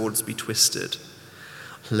those chords be twisted.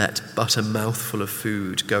 Let but a mouthful of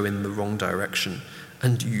food go in the wrong direction,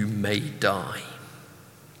 and you may die.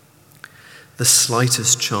 The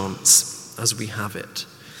slightest chance, as we have it,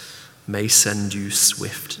 may send you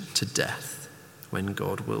swift to death when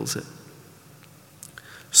God wills it.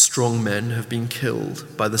 Strong men have been killed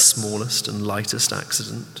by the smallest and lightest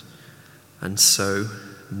accident, and so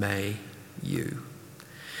may you.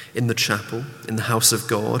 In the chapel, in the house of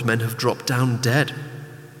God, men have dropped down dead.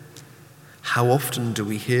 How often do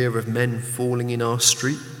we hear of men falling in our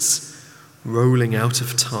streets, rolling out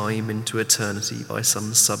of time into eternity by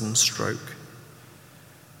some sudden stroke?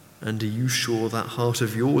 And are you sure that heart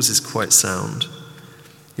of yours is quite sound?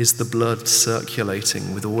 Is the blood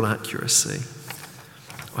circulating with all accuracy?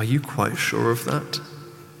 Are you quite sure of that?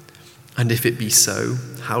 And if it be so,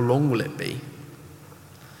 how long will it be?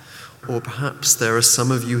 Or perhaps there are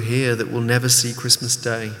some of you here that will never see Christmas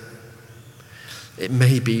Day. It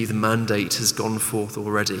may be the mandate has gone forth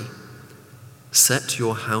already. Set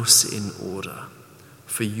your house in order,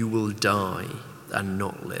 for you will die and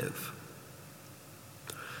not live.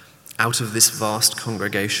 Out of this vast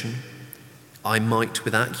congregation, I might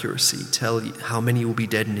with accuracy tell you how many will be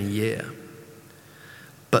dead in a year.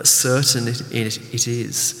 But certain it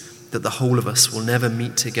is that the whole of us will never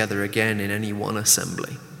meet together again in any one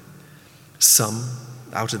assembly. Some,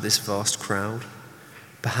 out of this vast crowd,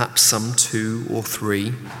 perhaps some 2 or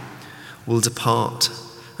 3, will depart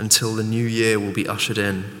until the new year will be ushered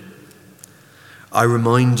in. I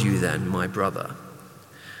remind you then, my brother,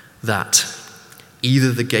 that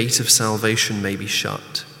either the gate of salvation may be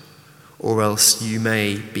shut, or else you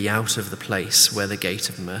may be out of the place where the gate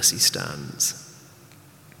of mercy stands.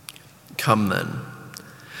 Come then,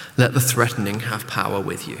 let the threatening have power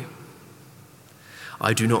with you.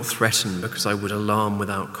 I do not threaten because I would alarm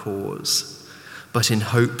without cause, but in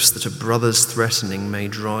hopes that a brother's threatening may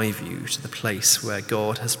drive you to the place where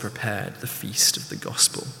God has prepared the feast of the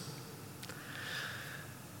gospel.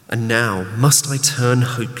 And now, must I turn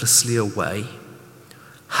hopelessly away?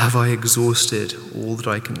 Have I exhausted all that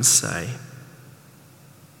I can say?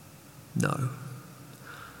 No.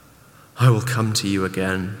 I will come to you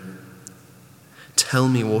again. Tell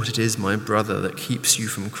me what it is, my brother, that keeps you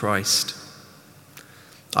from Christ.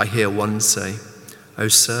 I hear one say, "Oh,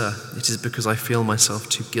 sir, it is because I feel myself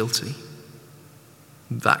too guilty."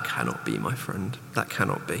 That cannot be, my friend, that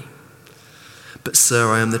cannot be. But, sir,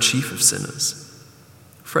 I am the chief of sinners.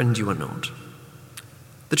 Friend, you are not.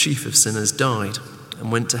 The chief of sinners died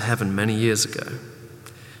and went to heaven many years ago.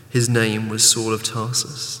 His name was Saul of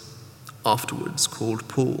Tarsus, afterwards called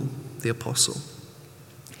Paul the Apostle.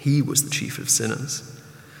 He was the chief of sinners.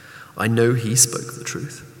 I know he spoke the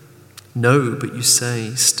truth. No, but you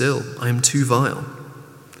say, still, I am too vile.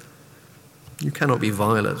 You cannot be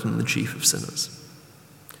viler than the chief of sinners.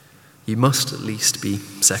 You must at least be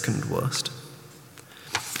second worst.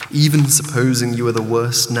 Even supposing you are the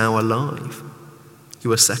worst now alive,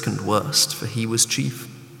 you are second worst, for he was chief.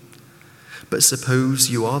 But suppose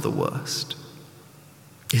you are the worst.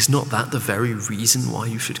 Is not that the very reason why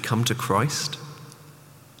you should come to Christ?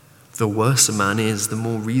 The worse a man is, the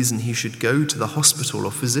more reason he should go to the hospital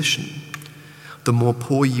or physician. The more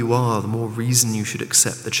poor you are, the more reason you should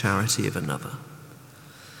accept the charity of another.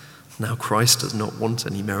 Now Christ does not want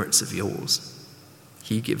any merits of yours.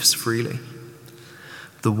 He gives freely.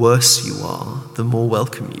 The worse you are, the more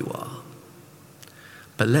welcome you are.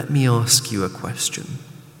 But let me ask you a question.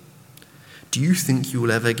 Do you think you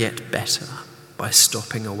will ever get better by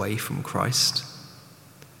stopping away from Christ?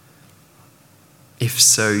 If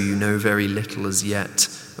so, you know very little as yet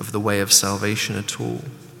of the way of salvation at all.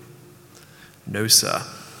 No, sir.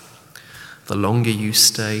 The longer you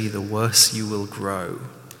stay, the worse you will grow.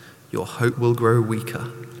 Your hope will grow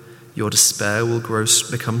weaker. Your despair will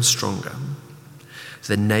become stronger.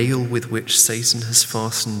 The nail with which Satan has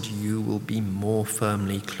fastened you will be more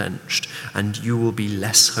firmly clenched, and you will be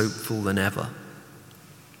less hopeful than ever.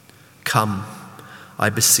 Come, I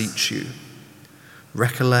beseech you.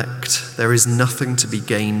 Recollect, there is nothing to be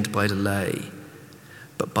gained by delay,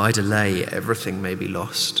 but by delay everything may be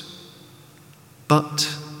lost.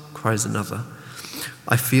 But, cries another,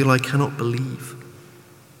 I feel I cannot believe.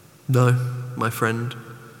 No, my friend,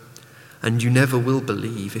 and you never will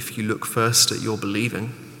believe if you look first at your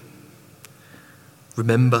believing.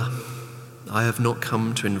 Remember, I have not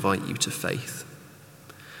come to invite you to faith,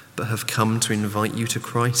 but have come to invite you to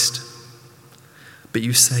Christ. But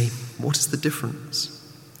you say, what is the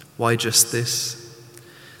difference? Why just this?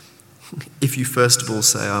 If you first of all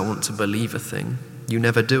say, I want to believe a thing, you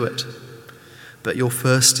never do it. But your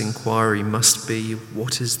first inquiry must be,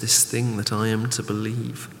 what is this thing that I am to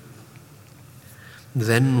believe?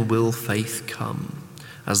 Then will faith come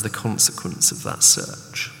as the consequence of that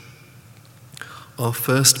search. Our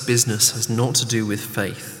first business has not to do with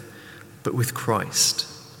faith, but with Christ.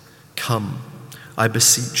 Come, I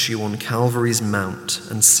beseech you, on Calvary's mount,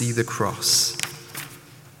 and see the cross.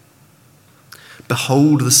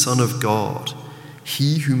 Behold the Son of God,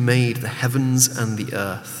 he who made the heavens and the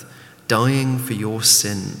earth, dying for your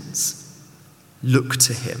sins. Look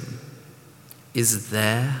to him. Is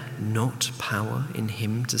there not power in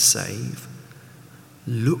him to save?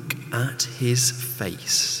 Look at his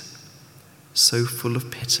face, so full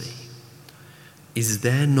of pity. Is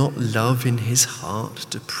there not love in his heart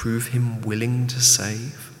to prove him willing to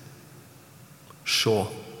save? Sure,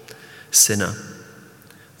 Sinner,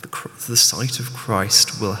 the sight of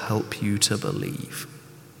Christ will help you to believe.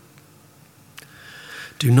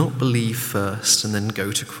 Do not believe first and then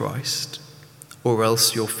go to Christ, or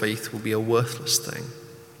else your faith will be a worthless thing.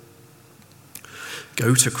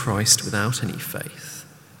 Go to Christ without any faith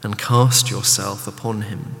and cast yourself upon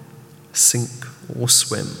him, sink or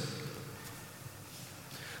swim.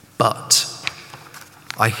 But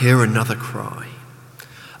I hear another cry.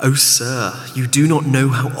 "Oh, sir, you do not know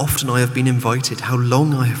how often I have been invited, how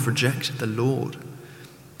long I have rejected the Lord."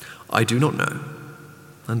 I do not know,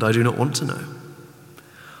 and I do not want to know.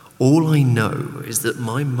 All I know is that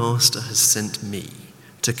my master has sent me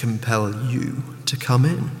to compel you to come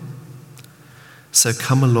in. So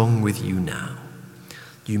come along with you now.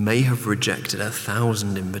 You may have rejected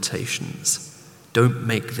 1,000 invitations. Don't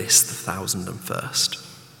make this the 1,001st.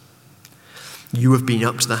 You have been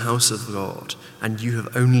up to the house of God, and you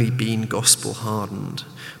have only been gospel hardened.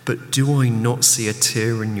 But do I not see a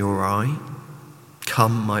tear in your eye?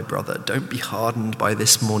 Come, my brother, don't be hardened by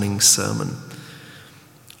this morning's sermon.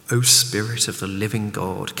 O Spirit of the living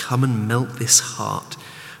God, come and melt this heart,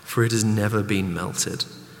 for it has never been melted,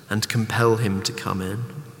 and compel him to come in.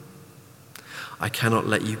 I cannot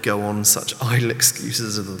let you go on such idle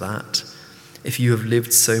excuses of that. If you have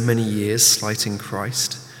lived so many years slighting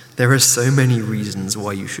Christ, there are so many reasons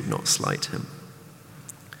why you should not slight him.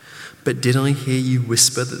 But did I hear you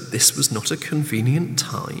whisper that this was not a convenient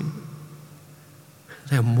time?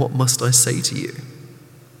 Then what must I say to you?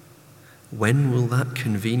 When will that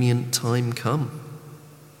convenient time come?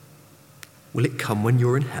 Will it come when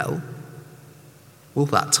you're in hell? Will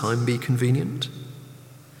that time be convenient?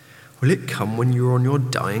 Will it come when you're on your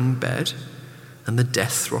dying bed and the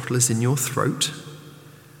death throttle is in your throat?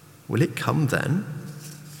 Will it come then?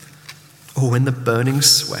 Or when the burning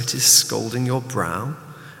sweat is scalding your brow,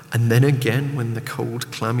 and then again when the cold,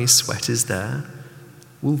 clammy sweat is there?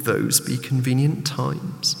 Will those be convenient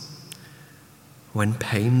times? When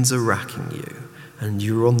pains are racking you and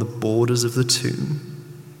you're on the borders of the tomb?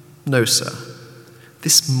 No, sir,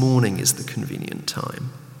 this morning is the convenient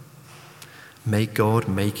time. May God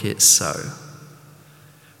make it so.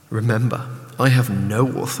 Remember, I have no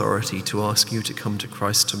authority to ask you to come to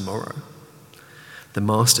Christ tomorrow. The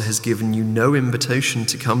Master has given you no invitation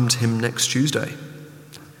to come to him next Tuesday.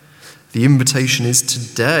 The invitation is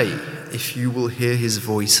today. If you will hear his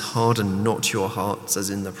voice, harden not your hearts as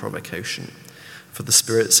in the provocation. For the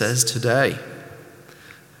Spirit says today,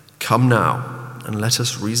 come now and let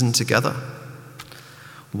us reason together.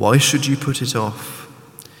 Why should you put it off?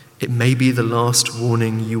 It may be the last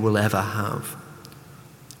warning you will ever have.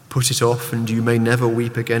 Put it off and you may never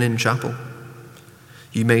weep again in chapel.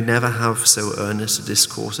 You may never have so earnest a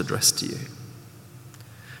discourse addressed to you.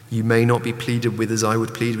 You may not be pleaded with as I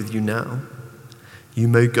would plead with you now. You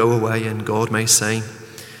may go away and God may say,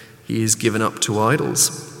 he is given up to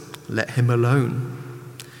idols. Let him alone.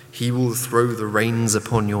 He will throw the reins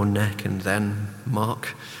upon your neck, and then,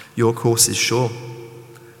 mark, your course is sure,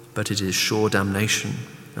 but it is sure damnation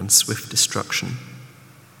and swift destruction.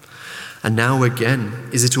 And now again,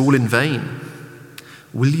 is it all in vain?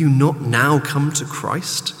 Will you not now come to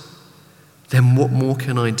Christ? Then what more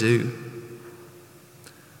can I do?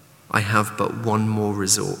 I have but one more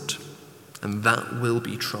resort, and that will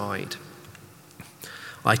be tried.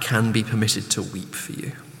 I can be permitted to weep for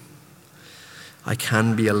you. I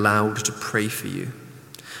can be allowed to pray for you.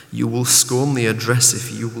 You will scorn the address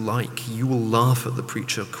if you like. You will laugh at the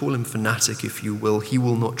preacher, call him fanatic if you will. He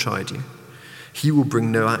will not chide you. He will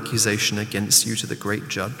bring no accusation against you to the great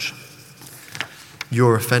judge.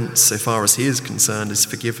 Your offense, so far as he is concerned, is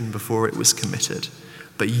forgiven before it was committed.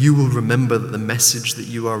 But you will remember that the message that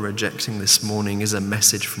you are rejecting this morning is a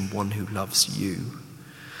message from one who loves you,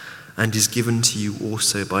 and is given to you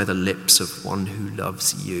also by the lips of one who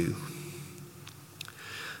loves you.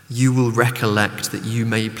 You will recollect that you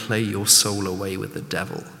may play your soul away with the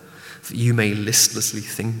devil, that you may listlessly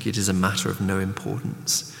think it is a matter of no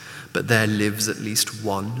importance, but there lives at least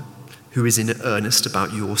one who is in earnest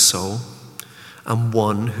about your soul, and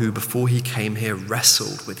one who before he came here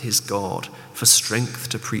wrestled with his God for strength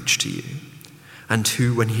to preach to you, and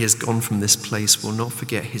who, when he has gone from this place, will not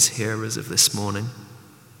forget his hearers of this morning.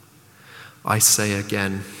 I say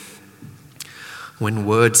again, when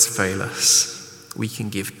words fail us, we can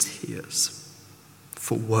give tears,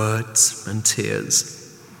 for words and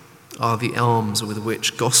tears are the arms with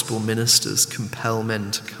which gospel ministers compel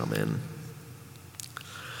men to come in.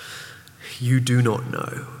 You do not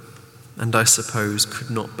know, and I suppose could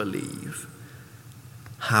not believe,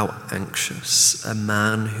 how anxious a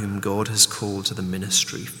man whom God has called to the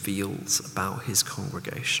ministry feels about his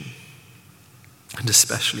congregation. and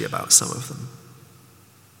especially about some of them.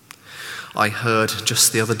 I heard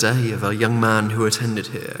just the other day of a young man who attended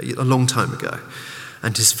here a long time ago,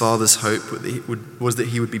 and his father's hope was that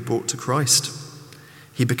he would be brought to Christ.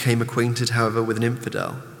 He became acquainted, however, with an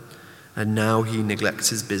infidel, and now he neglects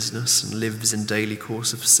his business and lives in daily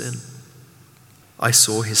course of sin. I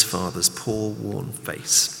saw his father's poor, worn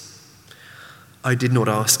face. I did not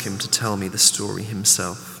ask him to tell me the story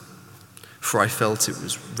himself, for I felt it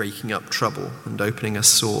was raking up trouble and opening a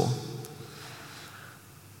sore.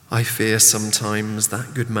 I fear sometimes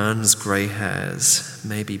that good man's grey hairs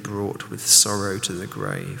may be brought with sorrow to the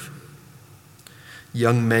grave.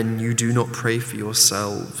 Young men, you do not pray for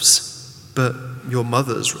yourselves, but your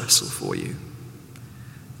mothers wrestle for you.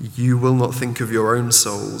 You will not think of your own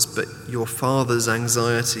souls, but your Father's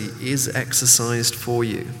anxiety is exercised for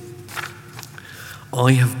you.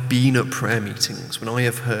 I have been at prayer meetings when I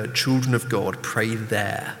have heard children of God pray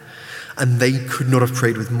there, and they could not have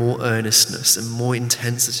prayed with more earnestness and more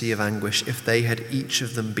intensity of anguish if they had each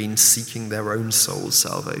of them been seeking their own soul's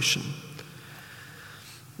salvation.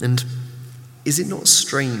 And is it not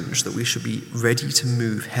strange that we should be ready to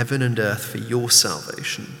move heaven and earth for your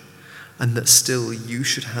salvation, and that still you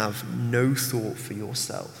should have no thought for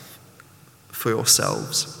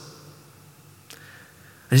yourselves?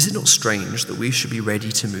 And is it not strange that we should be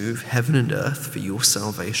ready to move heaven and earth for your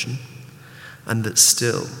salvation, and that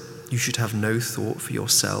still you should have no thought for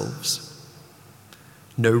yourselves,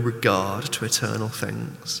 no regard to eternal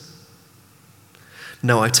things?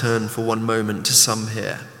 Now I turn for one moment to some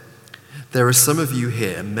here. There are some of you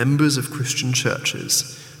here, members of Christian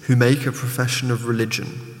churches, who make a profession of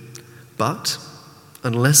religion, but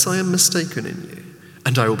unless I am mistaken in you,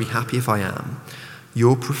 and I will be happy if I am,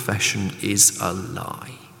 your profession is a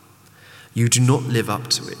lie. You do not live up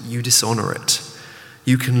to it, you dishonor it.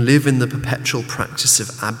 You can live in the perpetual practice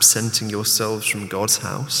of absenting yourselves from God's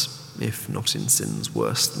house, if not in sins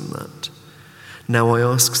worse than that. Now I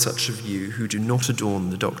ask such of you who do not adorn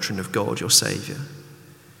the doctrine of God your Saviour,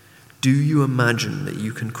 do you imagine that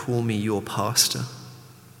you can call me your pastor,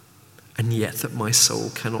 and yet that my soul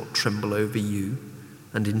cannot tremble over you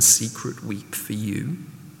and in secret weep for you?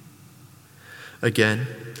 Again,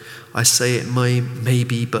 I say it may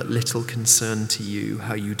be but little concern to you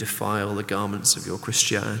how you defile the garments of your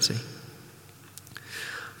Christianity,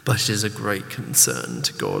 but it is a great concern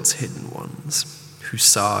to God's hidden ones, who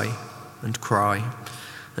sigh and cry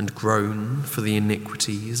and groan for the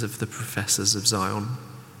iniquities of the professors of Zion.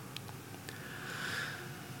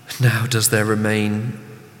 Now, does there remain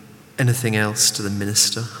anything else to the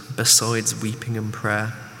minister besides weeping and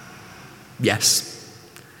prayer? Yes,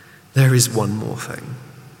 there is one more thing.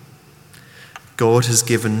 God has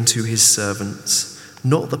given to his servants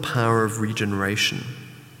not the power of regeneration,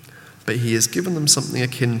 but he has given them something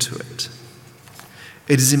akin to it.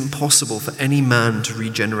 It is impossible for any man to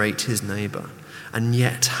regenerate his neighbor, and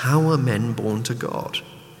yet how are men born to God?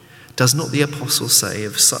 Does not the apostle say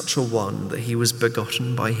of such a one that he was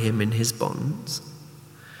begotten by him in his bonds?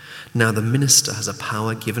 Now the minister has a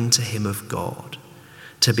power given to him of God,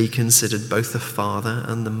 to be considered both the father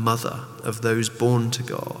and the mother of those born to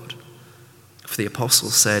God. For the apostle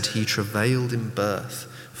said he travailed in birth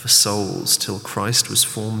for souls till Christ was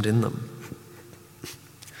formed in them.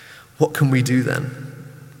 What can we do then?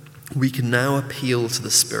 We can now appeal to the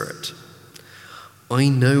Spirit. I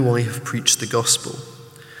know I have preached the gospel,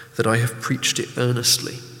 that I have preached it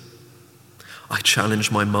earnestly. I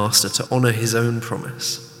challenge my master to honor his own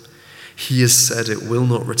promise. He has said it will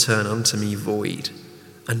not return unto me void,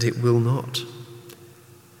 and it will not.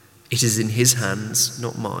 It is in his hands,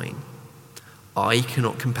 not mine. I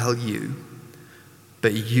cannot compel you,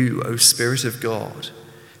 but you, O Spirit of God,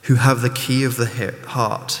 who have the key of the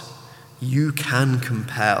heart, you can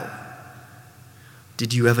compel.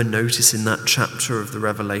 Did you ever notice in that chapter of the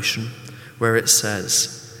Revelation where it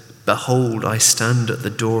says, "Behold, I stand at the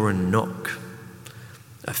door and knock"?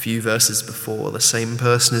 A few verses before, the same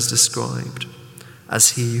person is described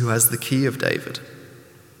as he who has the key of David,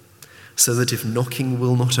 so that if knocking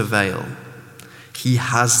will not avail, he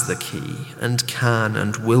has the key and can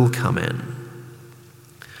and will come in.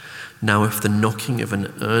 Now, if the knocking of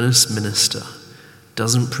an earnest minister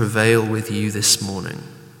doesn't prevail with you this morning,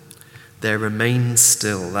 there remains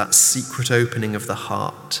still that secret opening of the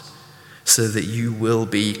heart so that you will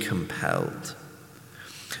be compelled.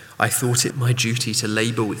 I thought it my duty to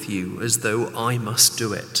labor with you as though I must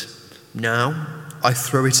do it. Now I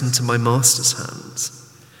throw it into my master's hands.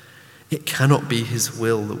 It cannot be his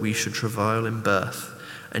will that we should travail in birth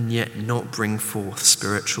and yet not bring forth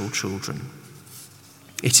spiritual children.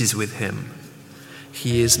 It is with him.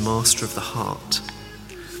 He is master of the heart.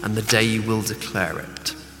 and the day you will declare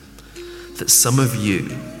it, that some of you,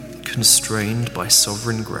 constrained by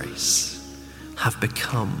sovereign grace, have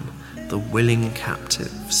become the willing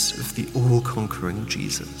captives of the all-conquering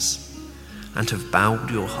Jesus and have bowed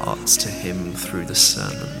your hearts to him through the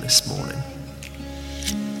sermon this morning.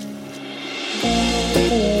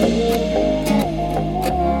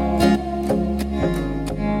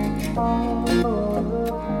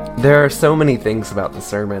 There are so many things about the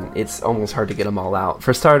sermon, it's almost hard to get them all out.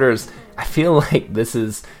 For starters, I feel like this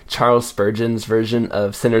is Charles Spurgeon's version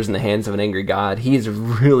of Sinners in the Hands of an Angry God. He's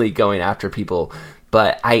really going after people,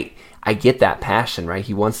 but I get that passion, right?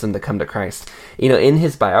 He wants them to come to Christ. You know, in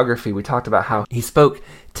his biography, we talked about how he spoke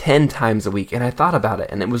 10 times a week, and I thought about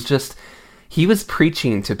it, and it was just, he was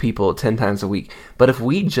preaching to people 10 times a week. But if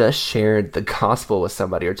we just shared the gospel with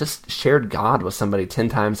somebody, or just shared God with somebody 10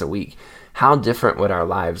 times a week, how different would our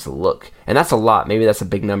lives look? And that's a lot. Maybe that's a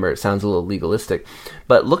big number. It sounds a little legalistic.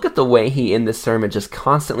 But look at the way he, in this sermon, just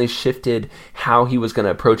constantly shifted how he was going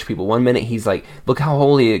to approach people. One minute, he's like, look how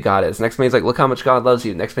holy God is. Next minute, he's like, look how much God loves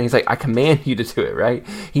you. Next minute, he's like, I command you to do it, right?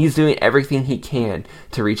 He's doing everything he can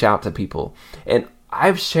to reach out to people. And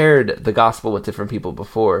I've shared the gospel with different people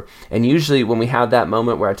before. And usually when we have that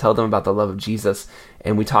moment where I tell them about the love of Jesus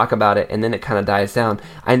and we talk about it and then it kind of dies down,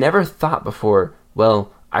 I never thought before,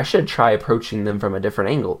 well, I should try approaching them from a different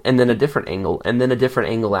angle, and then a different angle, and then a different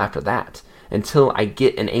angle after that, until I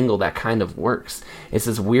get an angle that kind of works. It's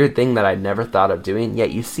this weird thing that I never thought of doing,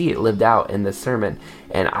 yet you see it lived out in this sermon.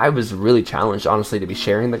 And I was really challenged, honestly, to be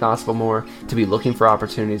sharing the gospel more, to be looking for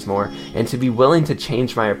opportunities more, and to be willing to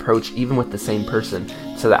change my approach even with the same person,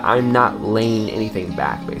 so that I'm not laying anything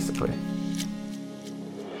back, basically.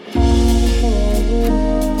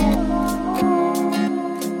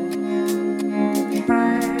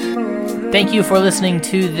 Thank you for listening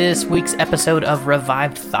to this week's episode of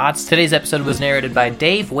Revived Thoughts. Today's episode was narrated by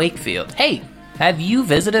Dave Wakefield. Hey, have you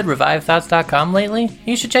visited revivedthoughts.com lately?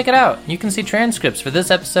 You should check it out. You can see transcripts for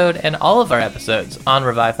this episode and all of our episodes on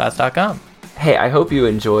revivedthoughts.com. Hey, I hope you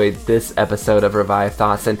enjoyed this episode of Revived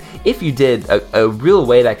Thoughts, and if you did, a real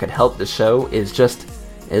way that could help the show is just,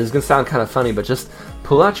 and it's going to sound kind of funny, but just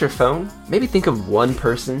pull out your phone, maybe think of one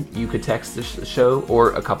person you could text the show,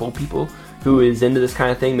 or a couple people who is into this kind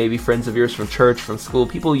of thing, maybe friends of yours from church, from school,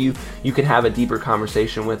 people you can have a deeper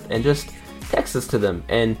conversation with, and just text this to them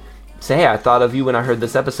and say, hey, I thought of you when I heard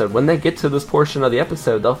this episode. When they get to this portion of the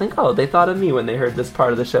episode, they'll think, oh, they thought of me when they heard this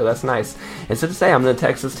part of the show. That's nice. Instead of say, I'm going to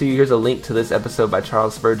text this to you, here's a link to this episode by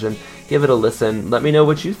Charles Spurgeon. Give it a listen. Let me know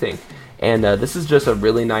what you think. And this is just a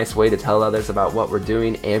really nice way to tell others about what we're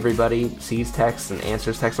doing. Everybody sees texts and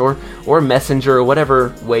answers texts, or Messenger, or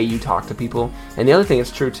whatever way you talk to people. And the other thing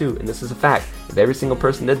is true too, and this is a fact, if every single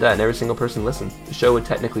person did that and every single person listened, the show would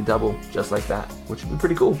technically double just like that, which would be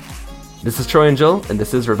pretty cool. This is Troy and Joel, and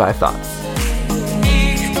this is Revived Thoughts.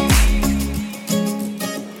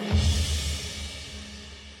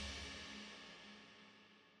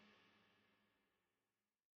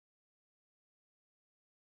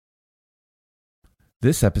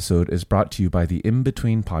 This episode is brought to you by the In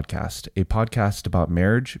Between Podcast, a podcast about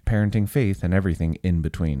marriage, parenting, faith, and everything in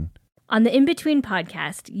between. On the In Between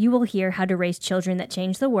podcast, you will hear how to raise children that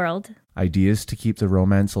change the world, Ideas to keep the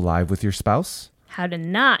romance alive with your spouse, how to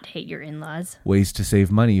not hate your in-laws, ways to save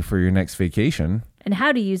money for your next vacation, and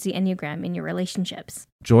how to use the Enneagram in your relationships.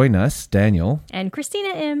 Join us, Daniel, And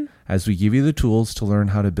Christina M. as we give you the tools to learn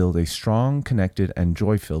how to build a strong, connected, and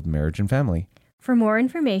joy-filled marriage and family. For more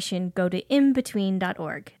information, go to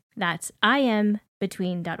imbetween.org. That's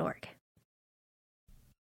imbetween.org.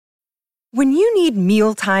 When you need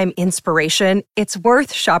mealtime inspiration, it's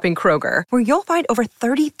worth shopping Kroger, where you'll find over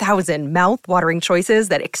 30,000 mouth-watering choices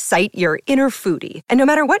that excite your inner foodie. And no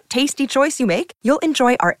matter what tasty choice you make, you'll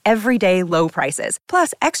enjoy our everyday low prices,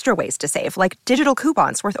 plus extra ways to save, like digital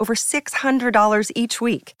coupons worth over $600 each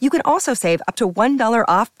week. You can also save up to $1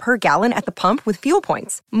 off per gallon at the pump with fuel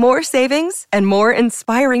points. More savings and more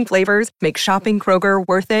inspiring flavors make shopping Kroger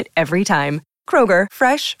worth it every time. Kroger,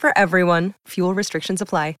 fresh for everyone. Fuel restrictions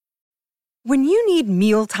apply. When you need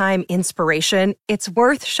mealtime inspiration, it's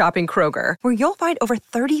worth shopping Kroger, where you'll find over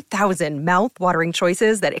 30,000 mouth-watering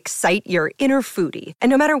choices that excite your inner foodie. And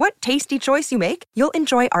no matter what tasty choice you make, you'll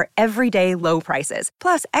enjoy our everyday low prices,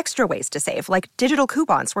 plus extra ways to save, like digital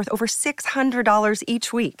coupons worth over $600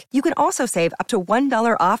 each week. You can also save up to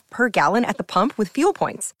 $1 off per gallon at the pump with fuel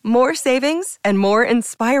points. More savings and more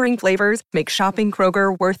inspiring flavors make shopping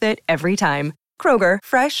Kroger worth it every time. Kroger,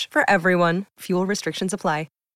 fresh for everyone. Fuel restrictions apply.